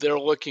they're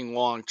looking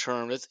long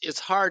term. It's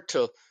hard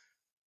to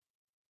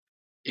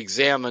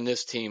examine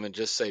this team and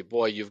just say,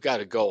 boy, you've got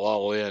to go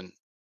all in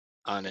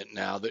on it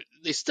now.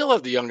 They still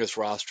have the youngest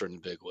roster in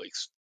the big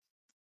leagues.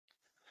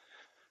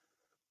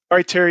 All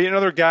right, Terry,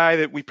 another guy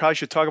that we probably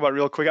should talk about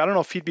real quick. I don't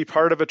know if he'd be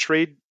part of a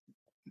trade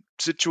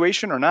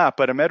situation or not,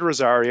 but Ahmed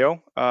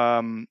Rosario,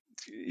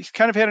 he's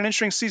kind of had an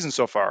interesting season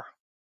so far.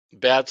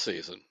 Bad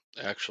season,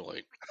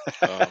 actually.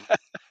 Um,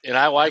 and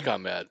I like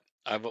Ahmed.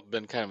 I've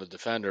been kind of a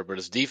defender, but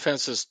his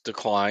defense has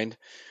declined.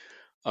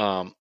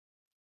 Um,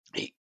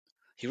 he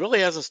he really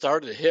hasn't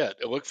started to hit.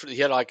 He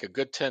had like a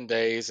good 10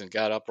 days and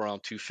got up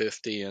around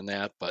 250 and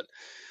that, but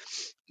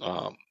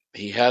um,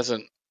 he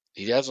hasn't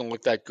he hasn't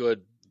looked that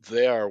good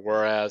there.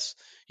 Whereas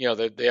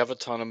they have a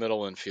ton of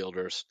middle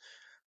infielders.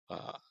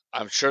 Uh,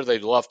 I'm sure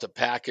they'd love to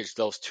package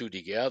those two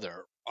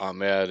together,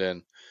 Ahmed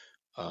and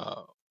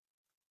uh,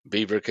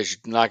 Bieber, because you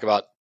knock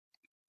about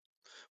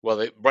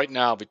right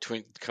now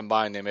between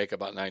combined they make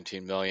about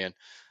 19 million.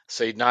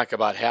 So you'd knock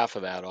about half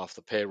of that off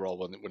the payroll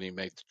when you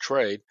make the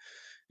trade.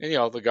 And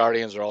the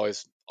Guardians are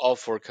always all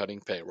for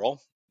cutting payroll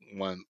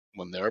when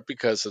they're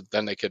because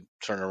then they could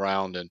turn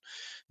around and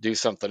do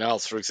something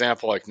else. For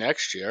example, like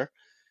next year,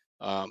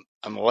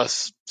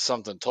 unless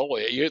something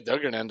totally, they're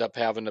going to end up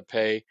having to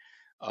pay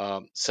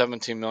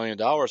 $17 million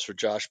for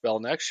Josh Bell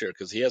next year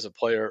because he has a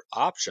player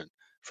option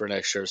for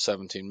next year,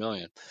 17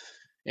 million.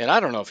 And I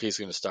don't know if he's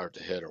going to start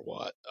to hit or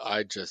what.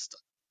 I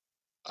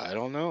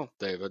don't know,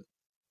 David.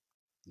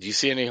 Do you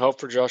see any hope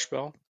for Josh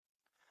Bell?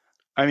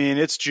 I mean,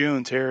 it's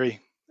June, Terry,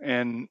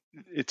 and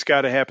it's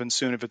got to happen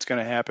soon if it's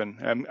going to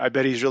happen. I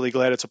bet he's really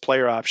glad it's a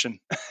player option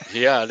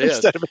Yeah, it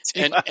is. instead of a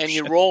team And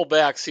you option. roll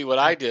back, see what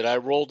I did. I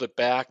rolled it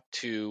back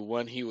to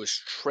when he was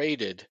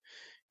traded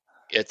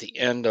at the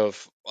end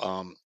of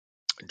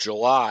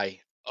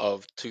July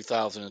of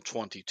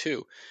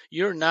 2022.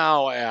 You're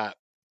now at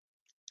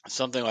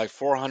something like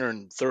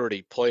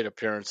 430 plate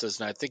appearances,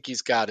 and I think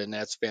he's got in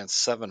that span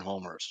 7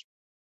 homers.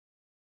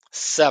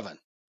 7.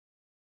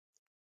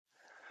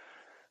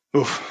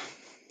 Oof.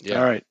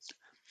 All Yeah. right.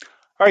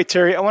 All right,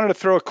 Terry, I wanted to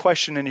throw a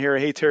question in here.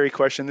 Hey, Terry,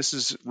 question. This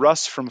is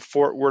Russ from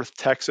Fort Worth,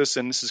 Texas,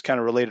 and this is kind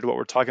of related to what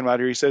we're talking about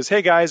here. He says,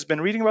 hey, guys, been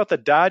reading about the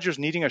Dodgers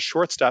needing a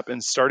shortstop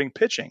and starting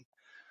pitching.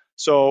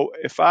 So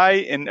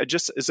and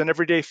just as an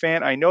everyday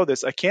fan, I know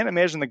this. I can't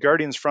imagine the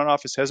Guardians front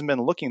office hasn't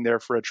been looking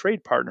there for a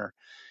trade partner.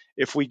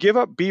 If we give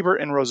up Bieber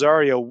and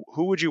Rosario,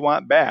 who would you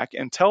want back?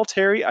 And tell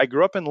Terry I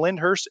grew up in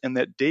Lyndhurst and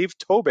that Dave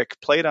Tobick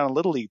played on a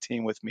little league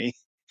team with me.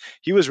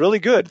 He was really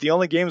good. The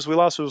only games we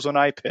lost was when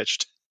I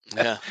pitched.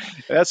 Yeah.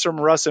 That's from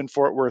Russ in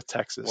Fort Worth,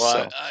 Texas.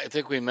 Well, So I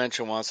think we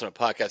mentioned once in a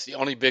podcast the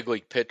only big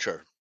league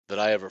pitcher that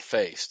I ever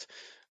faced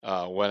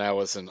when I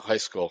was in high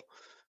school.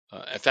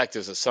 In fact,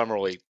 there's a summer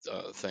league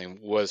thing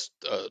was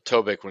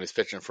Tobick when he's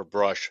pitching for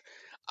Brush.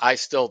 I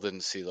still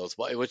didn't see those.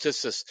 It was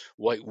just this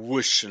white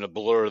whoosh and a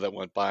blur that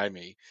went by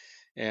me,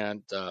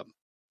 and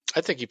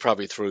I think he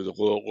probably threw the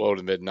low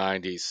to mid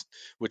 90s,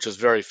 which was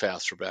very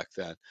fast for back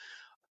then.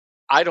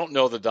 I don't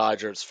know the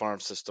Dodgers farm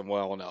system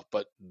well enough,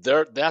 but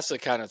that's the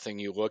kind of thing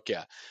you look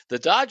at. The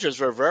Dodgers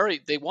were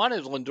they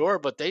wanted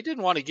Lindor, but they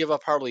didn't want to give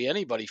up hardly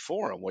anybody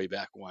for him way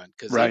back when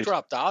because right. they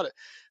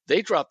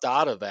dropped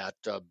out of that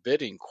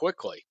bidding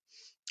quickly.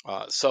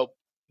 So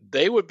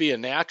they would be a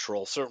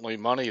natural, certainly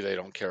money they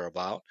don't care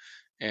about.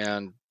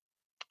 And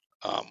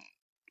um,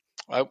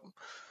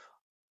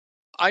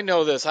 I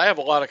know this. I have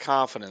a lot of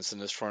confidence in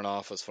this front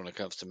office when it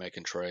comes to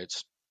making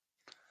trades.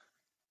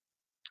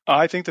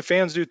 I think the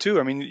fans do too.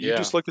 I mean, you Yeah.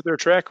 just look at their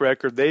track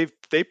record.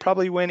 They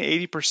probably win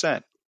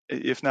 80%,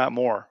 if not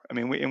more. I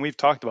mean, we've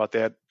talked about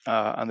that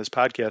on this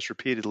podcast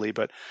repeatedly.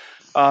 But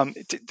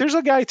there's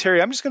a guy,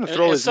 Terry. I'm just going to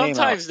throw And his name out.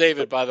 sometimes,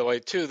 David, But by the way,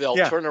 too, they'll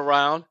yeah, turn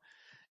around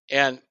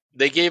and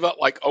they gave up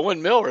like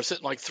Owen Miller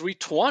sitting like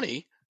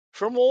 320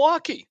 from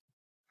Milwaukee.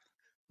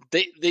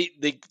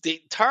 They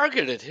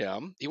targeted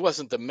him. He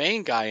wasn't the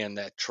main guy in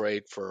that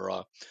trade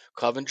for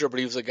Clevenger, but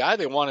he was a guy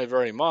they wanted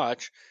very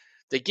much.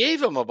 They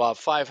gave him about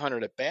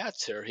 500 at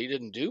bats here. He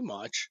didn't do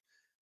much,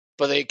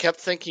 but they kept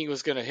thinking he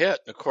was going to hit.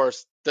 And of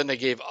course, then they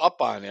gave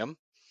up on him,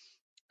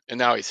 and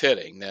now he's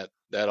hitting. That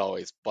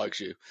always bugs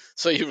you.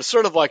 So you were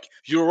sort of like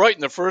you were right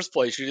in the first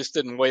place. You just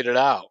didn't wait it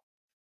out.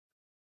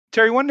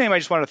 Terry, one name I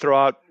just want to throw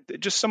out,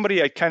 just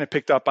somebody I kind of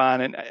picked up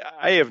on, and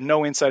I have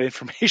no inside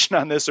information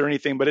on this or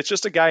anything, but it's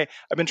just a guy.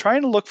 I've been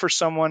trying to look for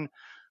someone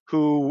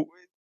who,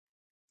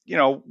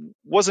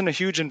 wasn't a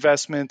huge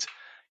investment,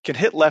 can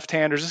hit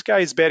left-handers. This guy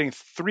is batting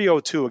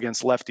 302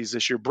 against lefties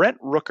this year. Brent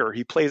Rooker,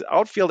 he plays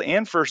outfield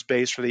and first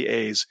base for the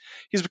A's.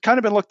 He's kind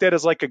of been looked at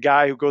as like a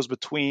guy who goes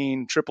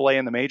between AAA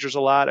and the majors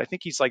a lot. I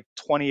think he's like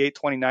 28,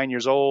 29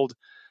 years old,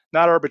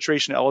 not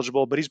arbitration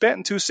eligible, but he's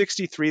batting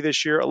 263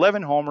 this year,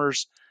 11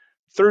 homers,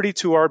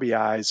 32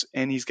 RBIs,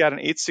 and he's got an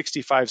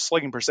 865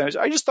 slugging percentage.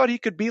 I just thought he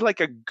could be like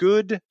a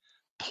good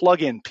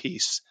plug-in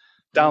piece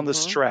down the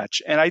Mm-hmm.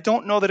 stretch. And I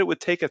don't know that it would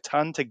take a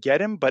ton to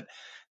get him, but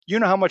you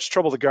know how much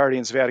trouble the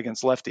Guardians have had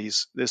against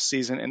lefties this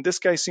season. And this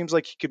guy seems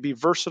like he could be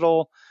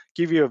versatile,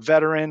 give you a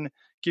veteran,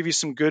 give you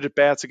some good at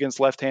bats against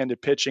left-handed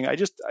pitching.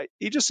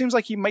 He just seems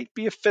like he might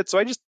be a fit. So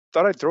I just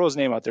thought I'd throw his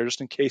name out there just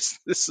in case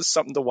this is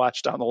something to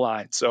watch down the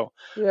line. So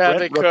Yeah, Brent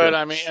they could. Rooker.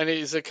 I mean, and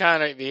he's the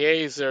kind of the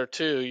A's there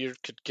too. You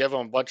could give him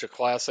a bunch of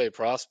Class A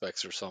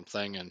prospects or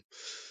something,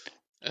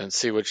 and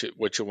see what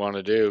you want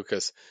to do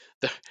because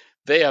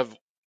they have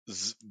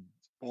z-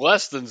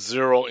 less than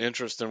zero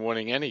interest in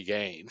winning any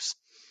games.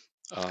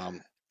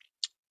 Um,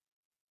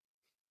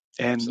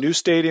 And so, new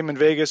stadium in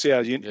Vegas,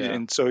 yeah, yeah.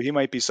 and so he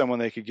might be someone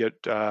they could get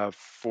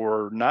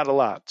for not a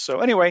lot. So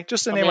anyway,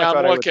 just a I name mean, I I'm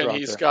thought I would looking.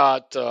 throw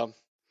out there.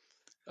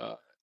 Uh,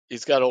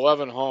 he's got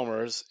 11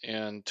 homers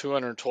and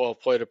 212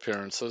 plate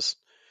appearances,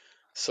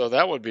 so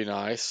that would be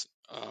nice.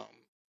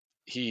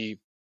 He,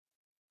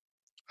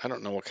 I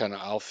don't know what kind of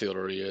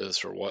outfielder he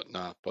is or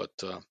whatnot, but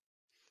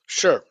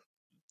sure,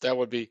 that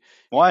would be.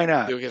 Why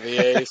not? You look at the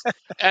A's,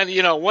 and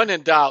when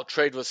in doubt,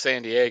 trade with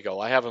San Diego.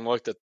 I haven't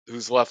looked at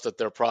who's left at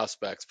their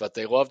prospects, but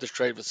they love to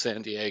trade with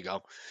San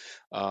Diego.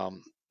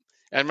 Um,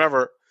 and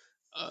remember,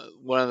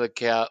 one of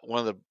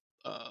the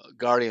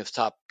Guardians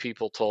top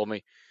people told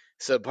me,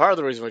 said part of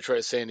the reason we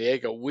trade San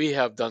Diego, we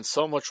have done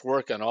so much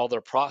work on all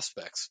their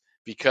prospects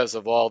because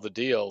of all the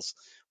deals.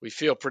 We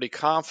feel pretty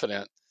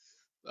confident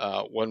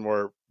when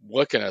we're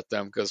looking at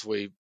them because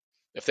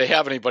if they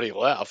have anybody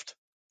left.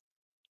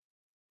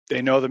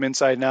 They know them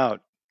inside and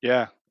out.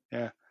 Yeah,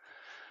 yeah.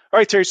 All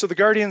right, Terry. So the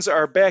Guardians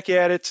are back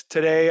at it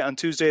today. On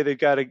Tuesday, they've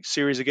got a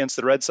series against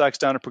the Red Sox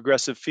down at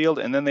Progressive Field,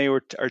 and then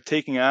are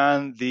taking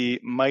on the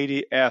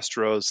mighty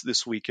Astros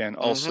this weekend,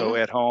 also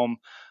Mm-hmm. at home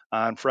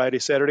on Friday,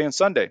 Saturday, and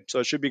Sunday. So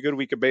it should be a good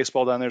week of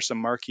baseball down there. Some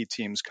marquee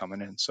teams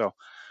coming in. So, all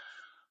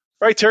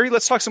right, Terry.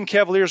 Let's talk some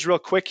Cavaliers real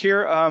quick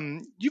here.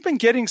 You've been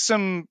getting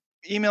some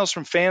emails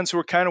from fans who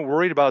are kind of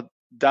worried about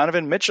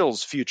Donovan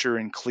Mitchell's future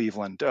in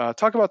Cleveland.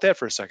 Talk about that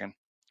for a second.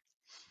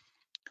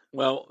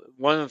 Well,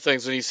 one of the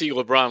things when you see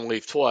LeBron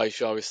leave twice,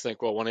 you always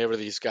think, well, whenever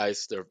these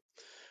guys, their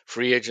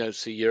free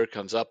agency year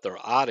comes up, they're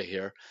out of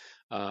here.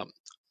 Um,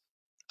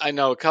 I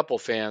know a couple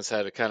fans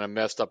had it kind of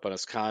messed up on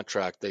his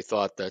contract. They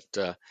thought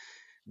that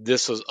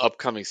this was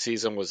upcoming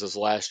season was his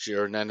last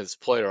year and then his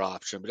player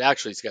option, but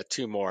actually he's got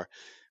two more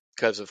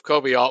because if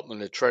Kobe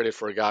Altman had traded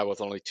for a guy with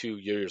only 2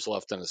 years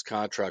left on his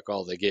contract,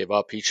 all they gave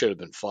up, he should have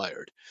been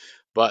fired.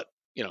 But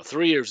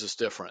 3 years is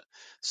different,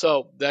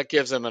 so that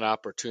gives him an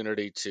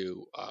opportunity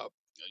to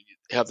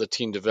have the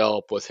team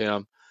develop with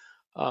him.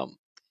 Um,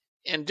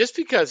 and just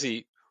because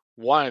he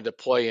wanted to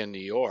play in New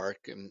York,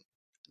 and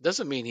it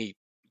doesn't mean he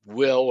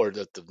will or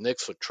that the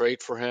Knicks would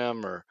trade for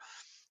him or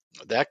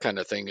that kind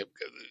of thing.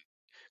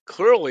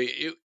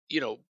 Clearly,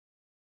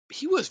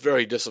 he was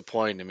very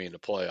disappointing to me in the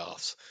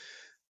playoffs.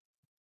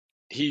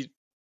 He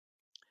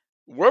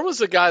Where was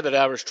the guy that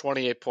averaged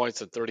 28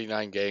 points in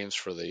 39 games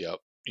for the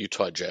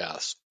Utah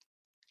Jazz?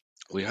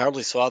 We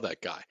hardly saw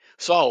that guy.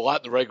 Saw a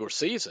lot in the regular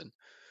season.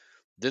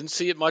 Didn't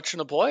see it much in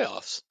the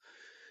playoffs.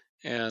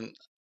 And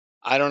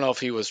I don't know if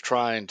he was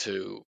trying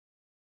to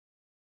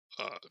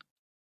uh,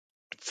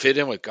 fit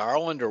in with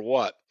Garland or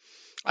what.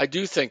 I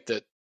do think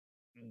that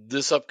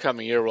this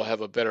upcoming year we'll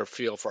have a better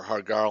feel for how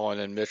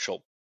Garland and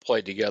Mitchell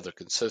play together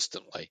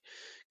consistently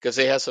because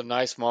they have some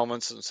nice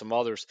moments and some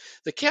others.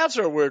 The Cavs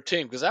are a weird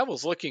team because I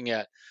was looking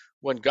at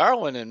when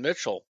Garland and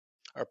Mitchell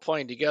are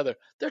playing together,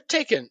 they're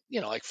taking,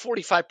 like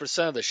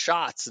 45% of the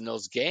shots in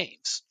those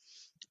games.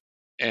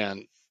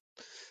 And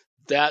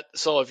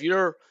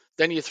if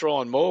then you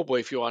throw in Mobley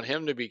if you want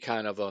him to be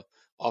kind of a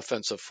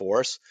offensive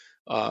force.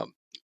 Um,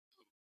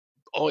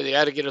 they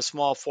had to get a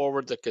small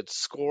forward that could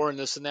score and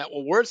this and that.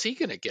 Well, where's he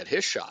going to get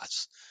his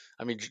shots?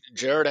 I mean,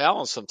 Jared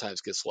Allen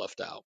sometimes gets left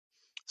out.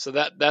 So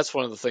that's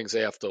one of the things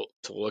they have to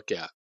look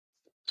at.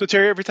 So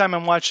Terry, every time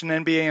I'm watching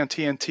NBA on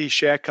TNT,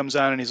 Shaq comes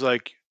on and he's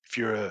like, if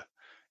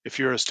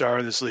you're a star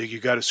in this league, you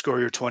got to score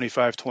your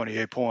 25,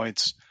 28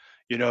 points.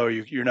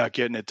 You're not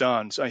getting it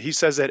done. So he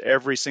says that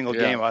every single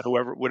Yeah. game about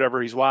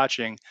whatever he's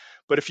watching.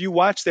 But if you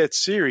watch that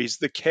series,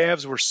 the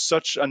Cavs were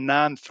such a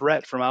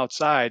non-threat from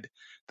outside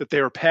that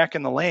they were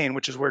packing the lane,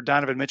 which is where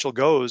Donovan Mitchell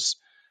goes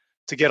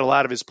to get a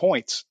lot of his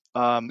points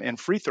and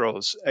free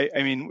throws.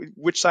 I mean,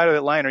 which side of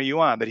that line are you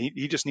on? That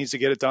he just needs to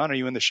get it done? Are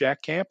you in the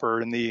Shaq camp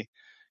or in the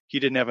he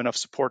didn't have enough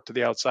support to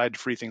the outside to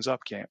free things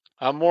up camp?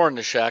 I'm more in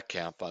the Shaq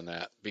camp on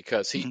that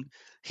because he Mhm.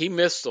 he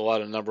missed a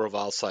lot of number of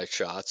outside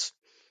shots.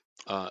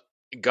 Uh,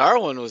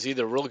 Garland was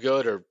either real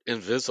good or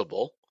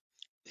invisible.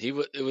 It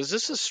was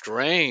just a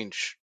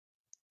strange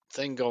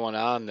thing going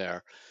on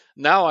there.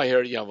 Now I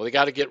hear, well, they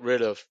got to get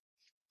rid of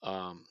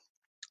um,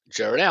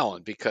 Jared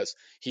Allen because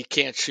he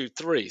can't shoot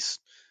threes.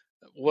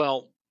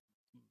 Well,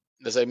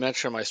 as I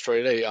mentioned in my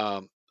straight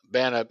A,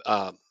 Bam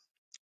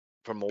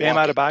from Bam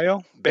Milwaukee,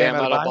 Adebayo, Bam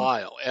Bam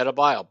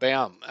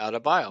Adebayo.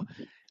 Adebayo.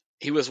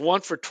 He was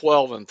 1 for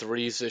 12 in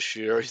threes this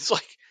year. He's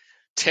like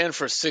 10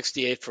 for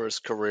 68 for his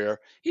career.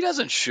 He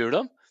doesn't shoot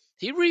them.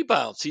 He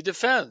rebounds. He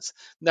defends.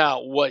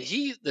 Now,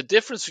 the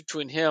difference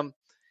between him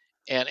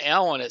and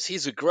Allen is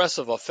he's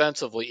aggressive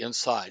offensively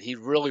inside. He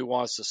really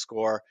wants to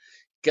score,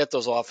 get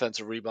those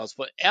offensive rebounds.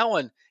 But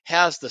Allen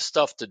has the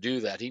stuff to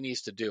do that. He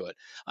needs to do it.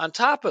 On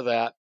top of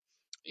that,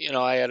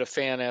 I had a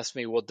fan ask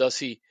me, well,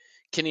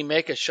 can he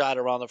make a shot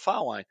around the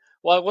foul line?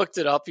 Well, I looked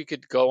it up. You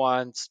could go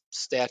on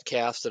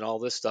StatCast and all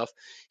this stuff.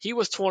 He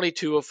was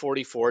 22 of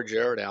 44,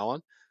 Jared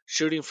Allen,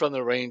 shooting from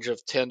the range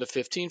of 10 to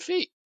 15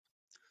 feet.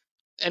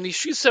 And he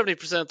shoots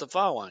 70% at the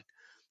foul line.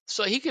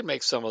 So he could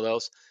make some of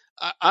those.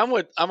 I'm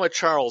with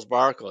Charles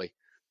Barkley,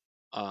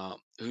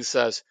 who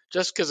says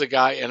just because a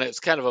guy, and it's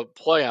kind of a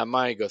play on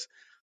mine, he goes,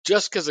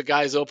 just because a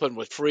guy's open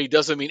with free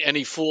doesn't mean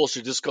any fool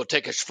should just go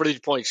take a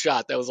 3-point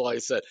shot. That was all I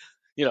said.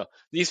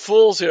 These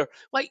fools here,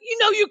 like,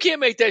 you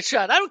can't make that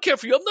shot. I don't care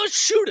for you. I'm not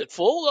shoot it,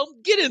 fool.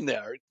 Don't get in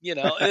there.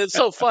 And it's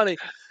so funny,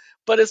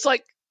 but it's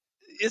like,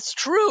 it's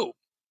true.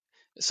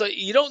 So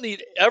you don't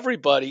need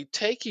everybody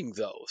taking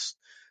those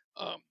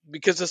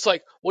because it's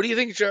like, what do you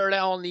think Jared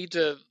Allen need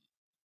to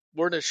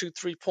learn to shoot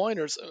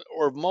 3-pointers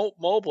or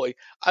Mobley?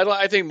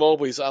 I think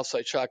Mobley's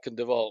outside shot can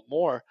develop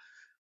more,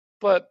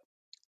 but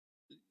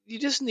you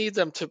just need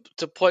them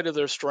to play to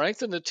their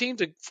strength and the team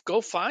to go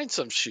find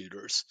some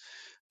shooters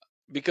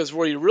because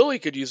where you really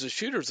could use the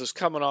shooters is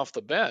coming off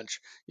the bench.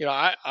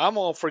 I'm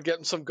all for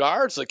getting some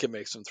guards that can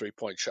make some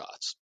 3-point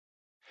shots.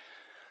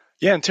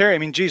 Yeah, and Terry, I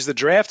mean, geez, the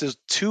draft is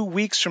 2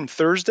 weeks from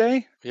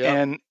Thursday, Yep.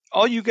 and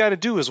all you got to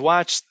do is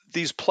watch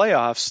these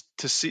playoffs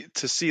to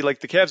see like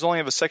the Cavs only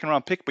have a second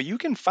round pick, but you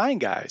can find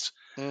guys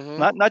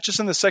Mm-hmm. not just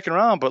in the second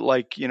round, but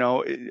like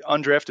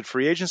undrafted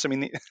free agents. I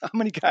mean, how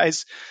many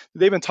guys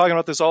they've been talking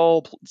about this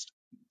all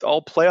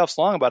playoffs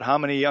long about how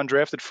many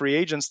undrafted free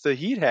agents the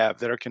Heat have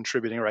that are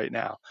contributing right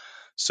now.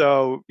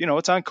 So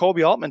it's on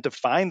Kobe Altman to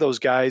find those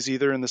guys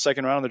either in the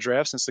second round of the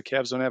draft since the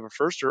Cavs don't have a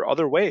first or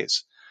other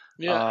ways.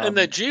 Yeah, and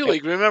the Um, G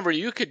League, remember,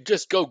 you could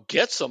just go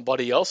get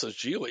somebody else's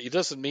G League. It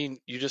doesn't mean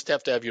you just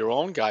have to have your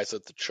own guys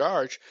at the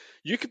charge.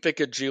 You could pick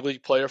a G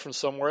League player from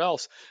somewhere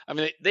else. I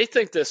mean, they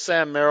think the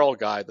Sam Merrill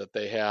guy that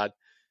they had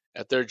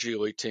at their G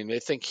League team, they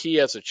think he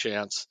has a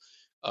chance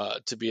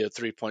to be a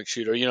 3-point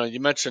shooter. You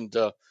mentioned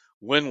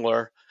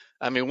Windler.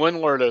 I mean,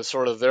 Windler is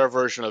sort of their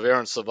version of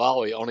Aaron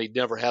Savali, only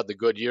never had the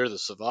good year that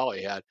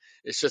Savali had.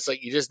 It's just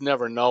like you just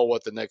never know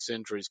what the next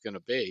injury is going to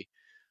be.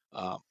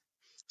 Um,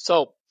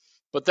 so,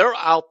 but they're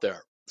out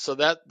there. So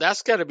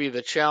that's got to be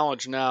the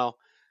challenge now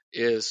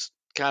is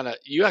kind of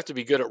you have to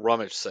be good at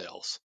rummage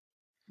sales.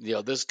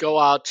 Just go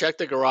out, check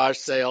the garage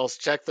sales,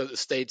 check the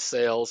estate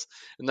sales.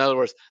 In other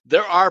words,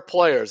 there are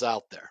players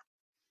out there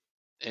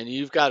and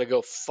you've got to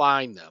go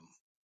find them.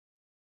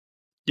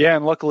 Yeah,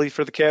 and luckily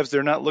for the Cavs,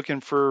 they're not looking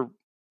for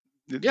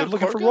Yeah, they're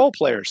looking core for guy. role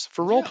players.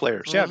 For role Yeah.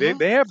 players, yeah, Mm-hmm.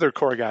 they have their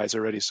core guys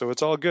already, so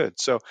it's all good.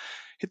 So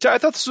I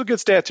thought this was a good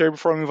stat, Terry.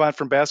 Before we move on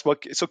from basketball,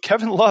 so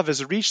Kevin Love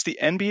has reached the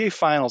NBA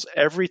Finals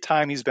every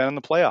time he's been in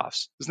the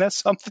playoffs. Isn't that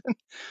something?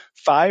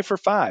 5 for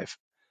 5.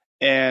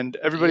 And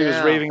everybody was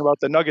Yeah. raving about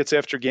the Nuggets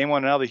after game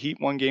one. Now the Heat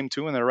won game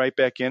two, and they're right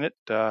back in it,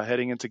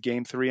 heading into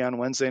game three on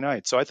Wednesday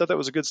night. So I thought that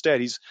was a good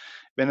stat. He's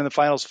been in the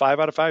finals 5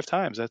 out of 5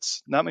 times.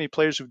 That's not many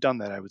players who've done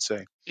that, I would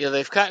say. Yeah,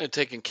 they've kind of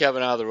taken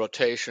Kevin out of the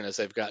rotation as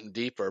they've gotten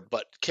deeper,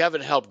 but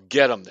Kevin helped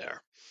get them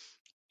there.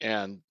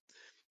 And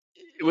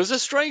it was a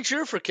strange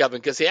year for Kevin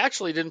because he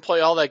actually didn't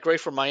play all that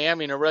great for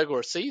Miami in a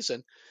regular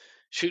season,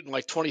 shooting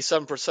like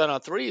 27% on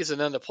threes,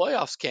 and then the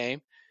playoffs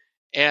came,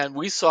 and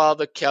we saw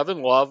the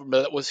Kevin Love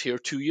that was here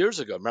 2 years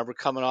ago. Remember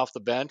coming off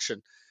the bench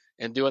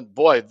and doing,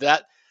 boy,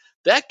 that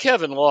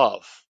Kevin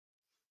Love.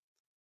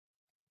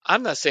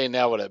 I'm not saying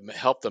that would have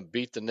helped them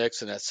beat the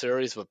Knicks in that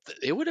series, but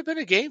it would have been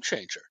a game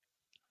changer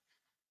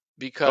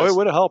Oh, it because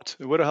would have helped.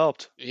 It would have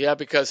helped. yeah,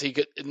 because he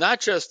could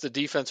not just the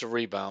defensive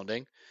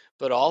rebounding,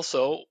 but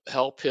also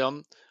help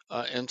him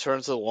in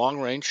terms of long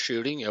range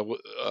shooting. It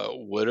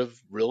would have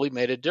really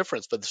made a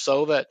difference. But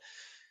so that,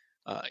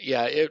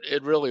 yeah,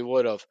 it really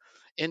would have.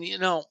 And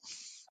the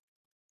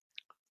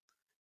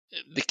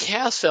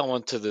Cass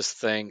element to this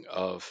thing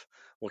of,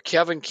 well,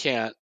 Kevin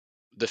can't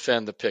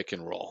defend the pick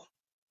and roll,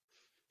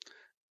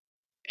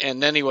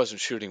 and then he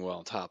wasn't shooting well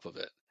on top of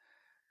it.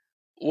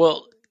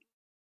 Well,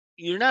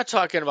 you're not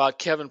talking about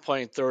Kevin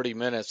playing 30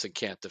 minutes and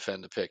can't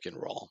defend the pick and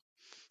roll.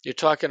 You're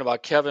talking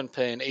about Kevin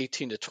playing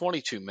 18 to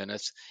 22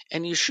 minutes,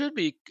 and you should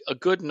be a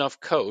good enough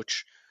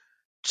coach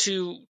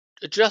to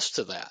adjust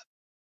to that.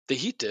 The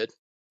Heat did.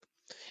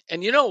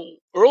 And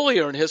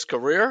earlier in his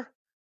career,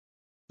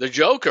 the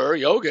Joker,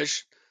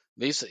 Jokic,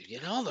 they say,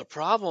 the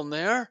problem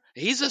there,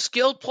 he's a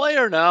skilled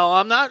player now.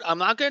 I'm not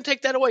going to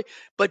take that away.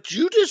 But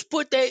you just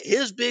put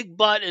his big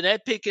butt in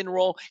that pick and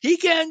roll. He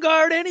can't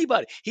guard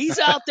anybody. He's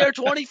out there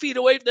 20 feet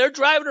away. They're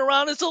driving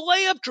around. It's a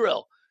layup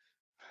drill.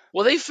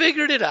 Well, they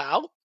figured it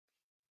out.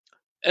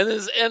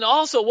 And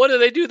also, what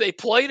do? They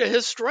play to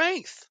his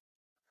strength.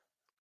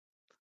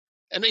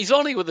 And he's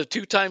only with a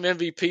two-time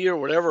MVP or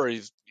whatever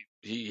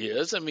he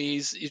is. I mean,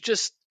 he's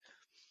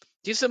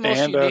the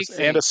most unique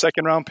And a thing.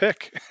 second round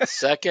pick.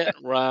 Second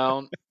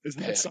round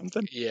Isn't that pick,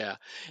 something? yeah.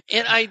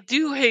 And I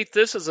do hate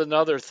this is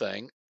another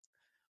thing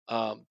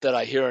that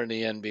I hear in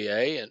the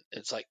NBA, and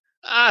it's like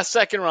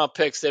second round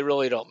picks they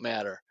really don't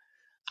matter.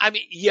 I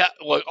mean, yeah,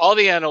 well, all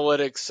the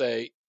analytics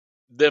say.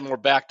 Then we're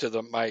back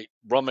to my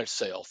rummage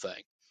sale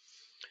thing.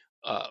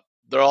 Uh,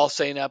 they're all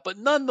saying that, but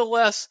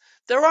nonetheless,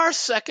 there are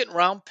second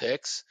round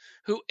picks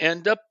who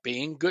end up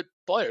being good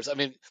players. I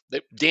mean,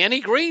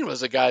 Danny Green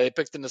was a guy they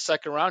picked in the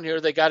second round here.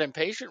 They got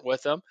impatient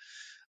with him.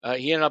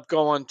 He ended up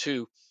going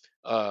to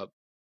uh,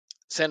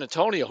 San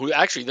Antonio, who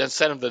actually then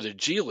sent him to the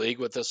G League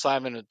with the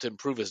assignment to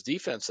improve his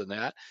defense in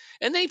that.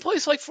 And then he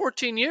plays like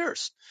 14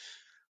 years.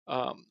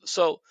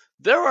 So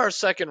there are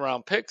second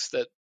round picks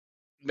that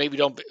maybe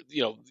don't,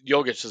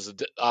 Jokic is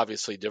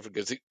obviously different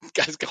because the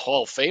guy's a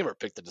Hall of Famer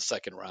picked in the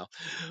second round,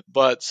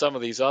 but some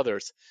of these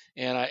others.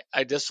 And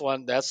I just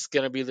want, that's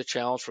going to be the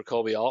challenge for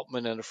Kobe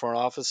Altman and the front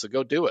office to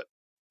go do it.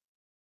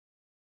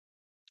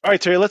 All right,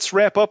 Terry, let's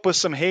wrap up with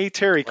some Hey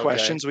Terry Okay.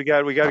 questions. We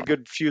got a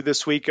good few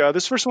this week.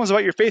 This first one's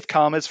about your faith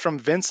column. It's from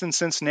Vince in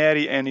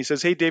Cincinnati, and he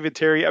says, "Hey David,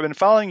 Terry, I've been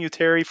following you,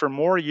 Terry, for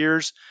more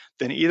years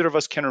than either of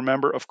us can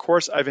remember. Of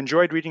course, I've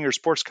enjoyed reading your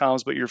sports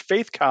columns, but your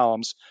faith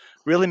columns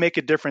really make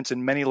a difference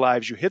in many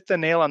lives. You hit the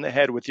nail on the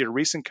head with your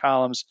recent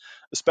columns,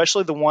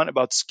 especially the one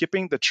about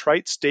skipping the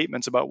trite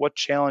statements about what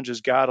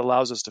challenges God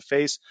allows us to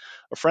face.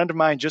 A friend of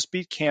mine just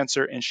beat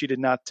cancer, and she did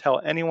not tell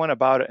anyone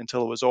about it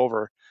until it was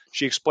over.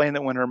 She explained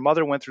that when her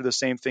mother went through the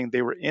same thing,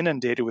 they were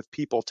inundated with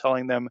people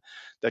telling them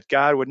that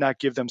God would not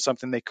give them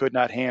something they could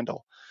not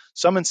handle.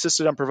 Some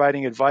insisted on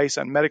providing advice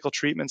on medical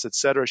treatments,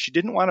 etc. She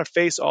didn't want to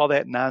face all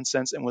that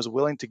nonsense and was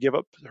willing to give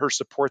up her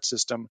support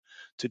system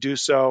to do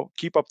so.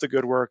 Keep up the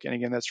good work." And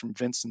again, that's from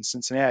Vince in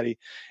Cincinnati.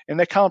 And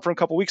that column from a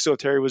couple weeks ago,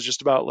 Terry, was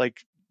just about like,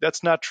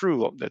 that's not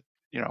true. That,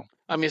 you know,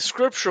 I mean,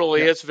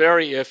 scripturally, yeah. it's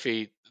very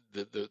iffy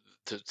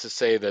to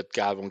say that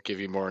God won't give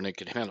you more than you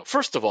can handle.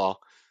 First of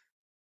all,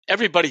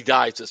 everybody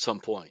dies at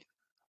some point.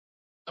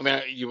 I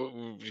mean,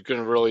 you're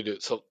going to really do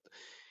it. So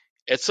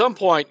at some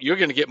point, you're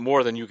going to get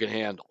more than you can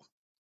handle.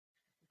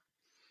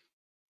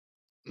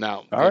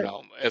 Now, All right.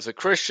 as a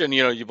Christian,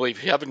 you believe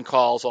heaven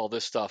calls, all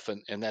this stuff,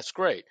 and that's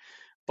great.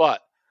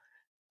 But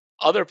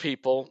other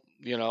people,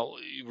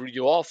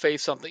 you all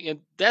face something, and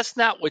that's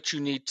not what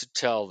you need to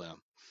tell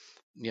them.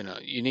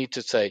 You need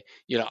to say,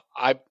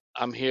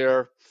 I'm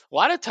here. A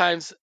lot of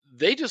times,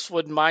 they just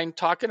wouldn't mind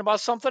talking about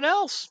something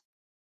else.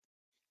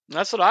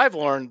 That's what I've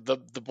learned. The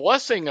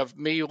blessing of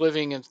me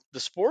living in the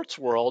sports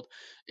world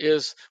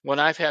is when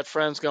I've had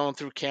friends going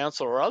through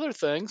cancer or other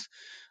things,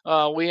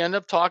 we end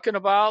up talking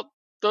about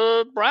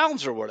the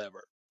Browns or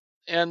whatever.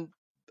 And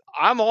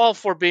I'm all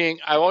for being,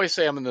 I always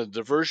say I'm in the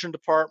diversion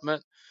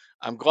department.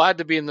 I'm glad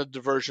to be in the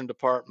diversion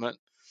department.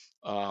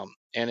 And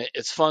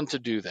it's fun to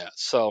do that.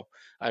 So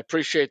I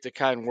appreciate the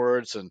kind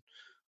words. And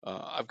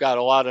I've got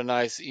a lot of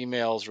nice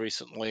emails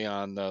recently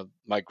on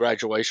my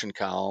graduation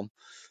column,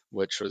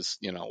 which was,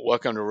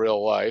 welcome to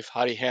real life.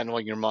 How do you handle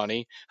your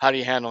money? How do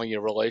you handle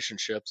your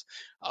relationships?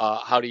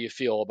 How do you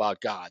feel about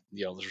God?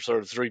 There's sort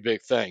of three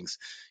big things,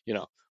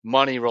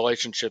 money,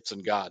 relationships,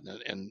 and God,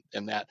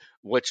 and that,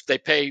 which they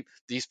pay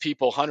these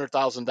people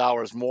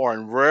 $100,000 more,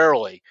 and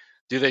rarely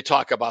do they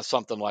talk about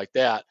something like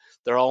that.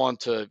 They're all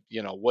into,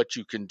 what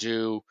you can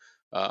do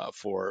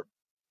for,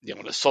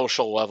 the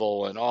social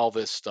level and all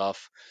this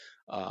stuff.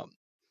 Um,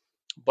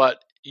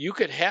 but you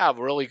could have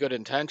really good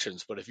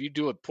intentions, but if you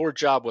do a poor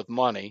job with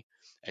money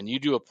and you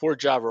do a poor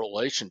job of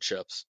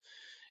relationships,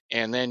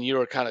 and then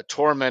you're kind of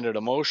tormented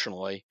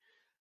emotionally,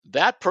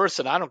 that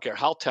person, I don't care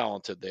how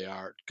talented they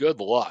are,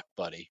 good luck,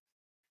 buddy.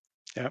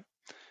 Yeah.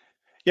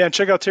 Yeah, and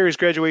check out Terry's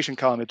graduation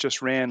column. It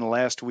just ran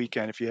last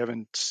weekend. If you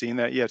haven't seen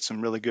that yet,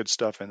 some really good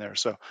stuff in there.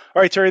 So, all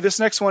right, Terry, this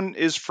next one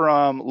is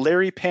from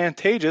Larry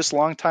Pantages,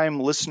 longtime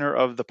listener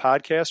of the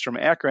podcast from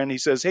Akron. He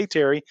says, "Hey,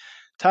 Terry,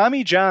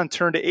 Tommy John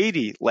turned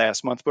 80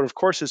 last month, but of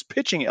course his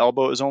pitching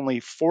elbow is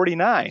only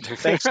 49,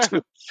 thanks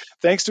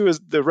to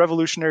the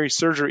revolutionary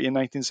surgery in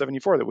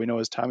 1974 that we know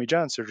as Tommy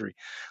John surgery.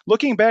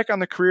 Looking back on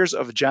the careers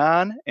of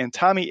John and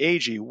Tommy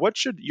Agee, what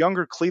should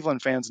younger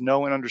Cleveland fans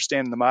know and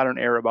understand in the modern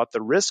era about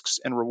the risks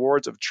and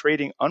rewards of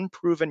trading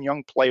unproven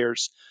young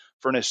players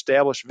for an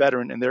established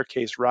veteran, in their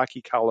case,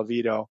 Rocky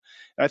Colavito?"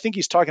 And I think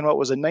he's talking about,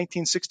 was it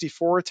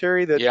 1964,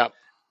 Terry, that Yeah,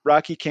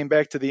 Rocky came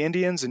back to the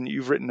Indians? And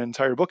you've written an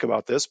entire book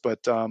about this,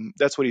 but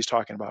that's what he's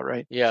talking about,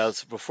 right? yeah,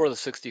 it's before the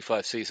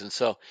 65 season.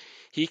 So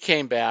he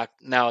came back.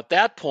 Now, at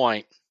that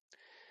point,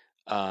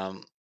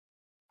 um,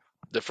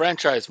 the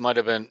franchise might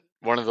have been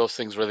one of those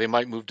things where they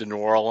might move to New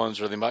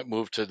Orleans or they might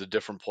move to the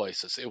different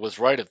places. It was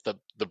right at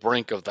the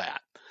brink of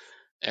that.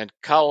 And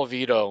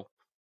Colavito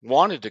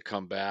wanted to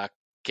come back.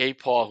 Gay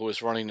Paul, who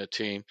was running the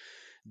team,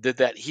 did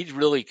that. He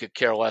really could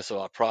care less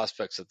about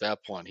prospects at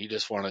that point. He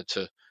just wanted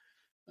to,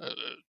 uh,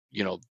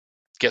 you know,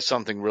 get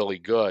something really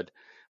good.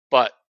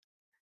 But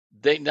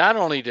they not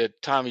only did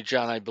Tommy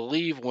John, I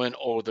believe, win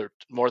over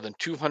more than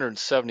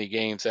 270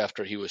 games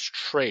after he was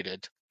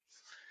traded.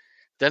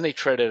 Then they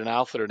traded an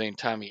outfitter named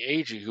Tommy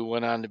Agee, who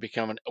went on to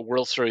become a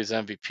World Series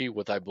MVP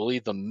with, I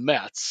believe, the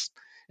Mets,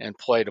 and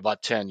played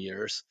about 10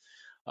 years.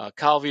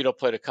 Calvito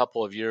played a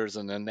couple of years,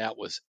 and then that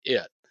was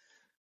it.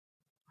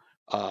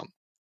 Um,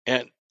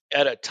 and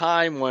at a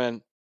time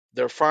when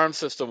their farm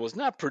system was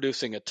not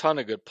producing a ton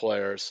of good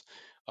players,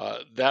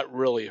 that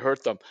really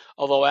hurt them.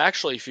 Although,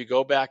 actually, if you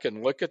go back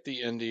and look at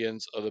the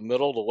Indians of the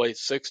middle to late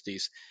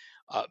 60s,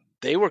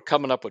 they were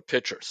coming up with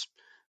pitchers.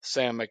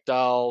 Sam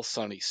McDowell,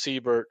 Sonny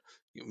Siebert,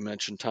 you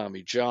mentioned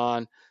Tommy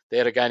John. They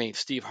had a guy named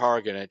Steve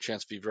Hargan, had a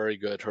chance to be very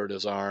good, hurt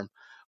his arm.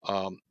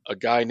 A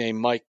guy named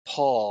Mike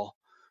Paul,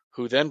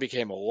 who then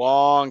became a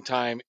long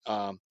time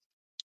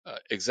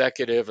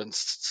executive and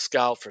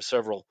scout for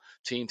several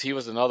teams. He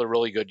was another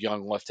really good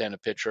young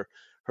left-handed pitcher.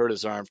 Hurt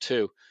his arm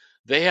too.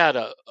 They had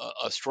a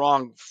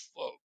strong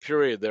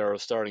period there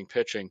of starting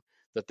pitching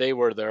that they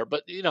were there.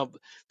 But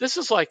this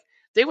is like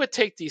they would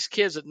take these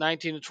kids at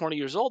 19 to 20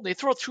 years old and they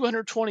throw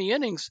 220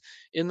 innings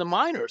in the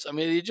minors. I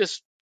mean, they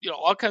just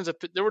all kinds of.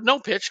 There were no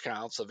pitch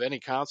counts of any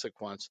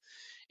consequence.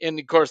 And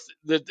of course,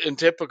 in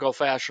typical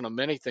fashion of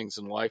many things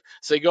in life,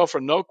 so they go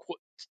from no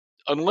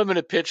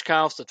unlimited pitch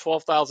counts to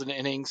 12,000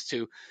 innings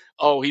to,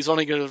 oh, he's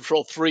only going to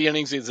throw 3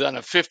 innings. He's on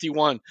a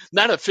 51,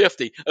 not a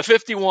 50, a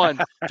 51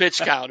 pitch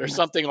count or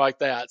something like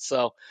that.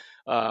 So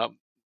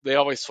they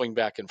always swing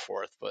back and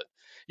forth. But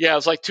yeah, it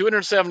was like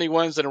 270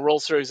 wins and a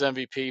World Series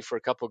MVP for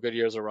a couple of good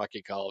years of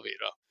Rocky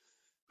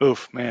Colavito.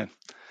 Oof, man.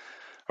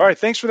 All right,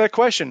 thanks for that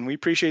question. We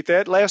appreciate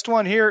that. Last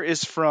one here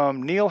is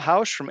from Neil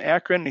House from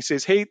Akron. He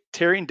says, "Hey,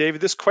 Terry and David,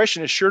 this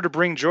question is sure to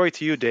bring joy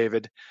to you,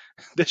 David.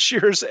 This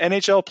year's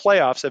NHL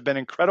playoffs have been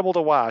incredible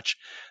to watch.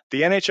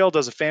 The NHL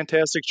does a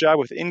fantastic job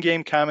with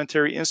in-game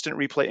commentary, instant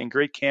replay, and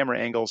great camera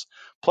angles.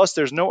 Plus,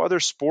 there's no other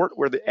sport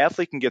where the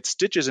athlete can get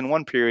stitches in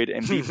one period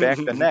and be back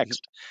the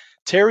next.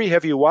 Terry,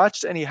 have you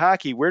watched any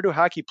hockey? Where do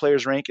hockey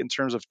players rank in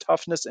terms of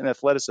toughness and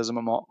athleticism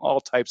among all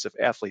types of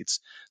athletes?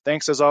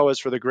 Thanks as always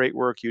for the great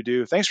work you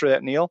do." Thanks for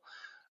that, Neil.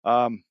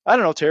 I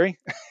don't know, Terry.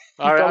 You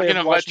All right, probably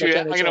haven't watched much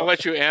I'm gonna NHL.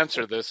 let you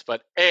answer this,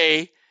 but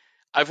A,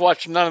 I've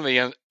watched none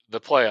of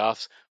the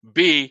playoffs.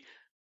 B,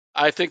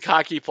 I think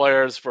hockey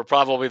players were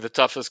probably the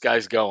toughest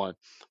guys going.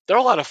 They're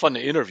a lot of fun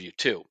to interview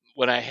too.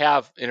 When I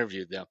have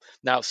interviewed them.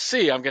 Now,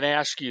 C, I'm going to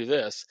ask you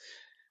this: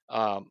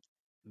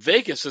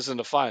 Vegas is in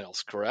the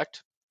finals,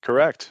 correct?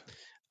 Correct.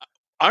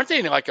 Aren't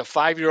they like a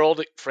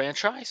 5-year-old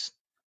franchise?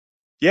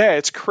 Yeah,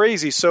 it's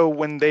crazy. So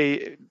when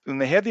they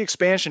had the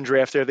expansion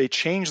draft there, they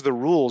changed the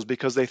rules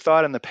because they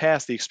thought in the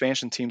past the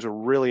expansion teams were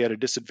really at a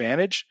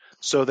disadvantage.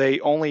 So they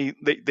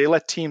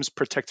let teams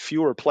protect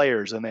fewer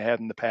players than they had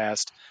in the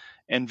past.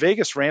 And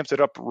Vegas ramped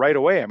it up right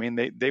away. I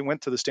mean, they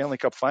went to the Stanley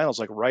Cup Finals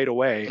like right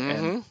away.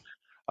 And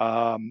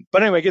Mm-hmm.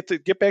 but anyway,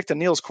 get back to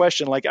Neil's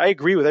question. Like, I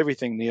agree with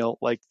everything, Neil.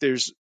 Like,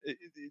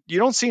 you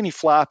don't see any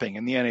flopping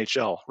in the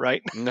NHL,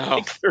 right? No.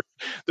 Like,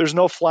 there's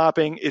no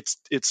flopping.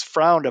 It's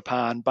frowned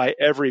upon by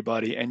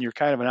everybody, and you're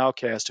kind of an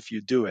outcast if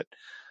you do it.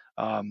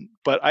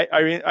 But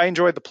I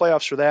enjoyed the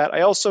playoffs for that.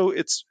 I also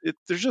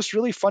there's just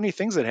really funny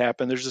things that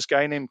happen. There's this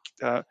guy named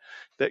that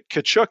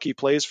Kachuk. He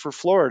plays for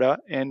Florida,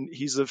 and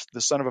he's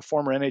the son of a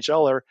former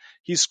NHLer.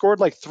 He scored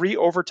like 3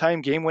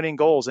 overtime game-winning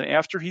goals, and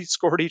after he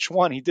scored each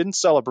one, he didn't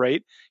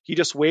celebrate. He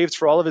just waved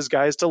for all of his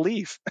guys to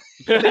leave,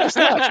 and they just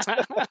left.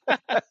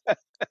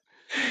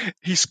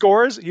 He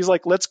scores. He's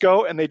like, "Let's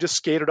go," and they just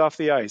skated off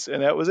the ice,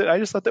 and that was it. I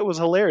just thought that was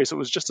hilarious. It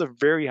was just a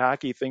very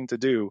hockey thing to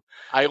do.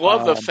 I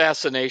love the Um,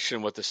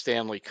 fascination with the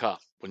Stanley Cup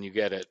when you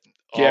get it.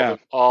 yeah.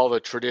 All the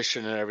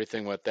tradition and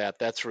everything with that.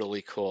 That's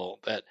really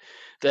cool.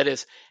 That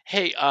is.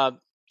 Hey,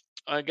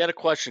 I got a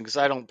question because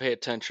I don't pay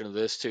attention to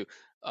this too.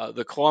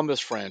 The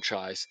Columbus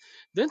franchise,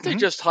 didn't they Mhm.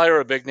 just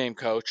hire a big name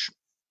coach?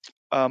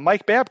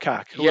 Mike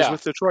Babcock, who was Yeah.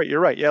 with Detroit.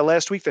 You're right. Yeah,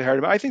 last week they hired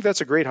him. I think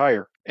that's a great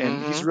hire,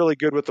 and he's Hmm. really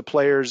good with the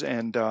players,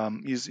 and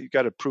he's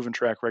got a proven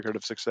track record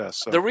of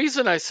success. The So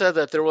reason I said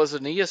that there was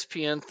an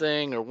ESPN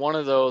thing or one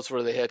of those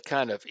where they had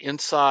kind of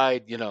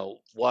inside,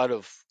 what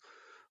of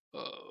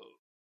uh,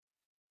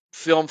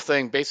 film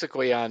thing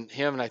basically on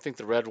him and I think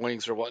the Red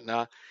Wings or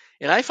whatnot.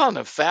 And I found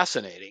them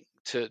fascinating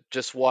to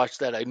just watch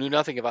that. I knew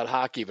nothing about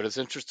hockey, but I was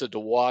interested to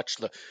watch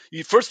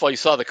first of all, you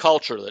saw the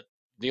culture that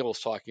Neil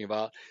was talking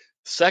about.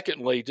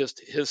 Secondly, just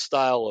his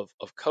style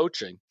of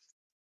coaching.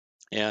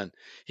 And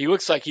he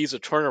looks like he's a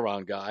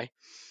turnaround guy.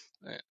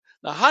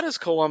 Now, how does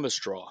Columbus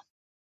draw?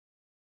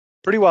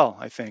 pretty well,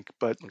 I think,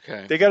 but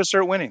Okay. they got to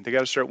start winning. They got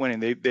to start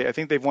winning. I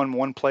think they've won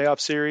one playoff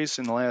series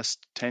in the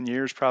last 10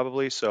 years,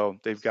 probably. So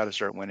they've got to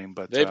start winning.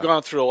 But They've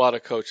gone through a lot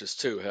of coaches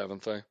too,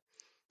 haven't they?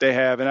 they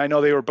have, and I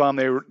know they were bummed.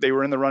 They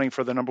were in the running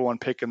for the number 1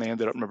 pick, and they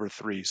ended up number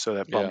 3. So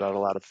that bummed Yeah. out a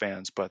lot of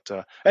fans. But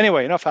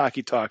anyway, enough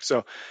hockey talk.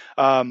 So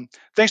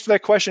thanks for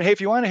that question. Hey,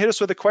 if you want to hit us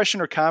with a question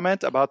or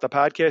comment about the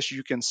podcast,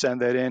 you can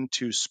send that in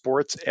to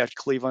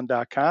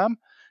sports@cleveland.com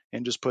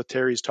and just put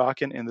Terry's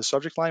talking in the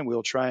subject line.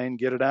 We'll try and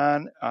get it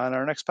on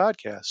our next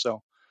podcast.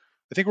 So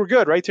I think we're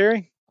good, right,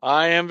 Terry?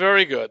 I am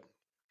very good.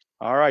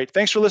 All right.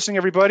 Thanks for listening,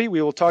 everybody.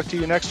 We will talk to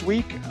you next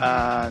week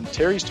on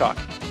Terry's Talk.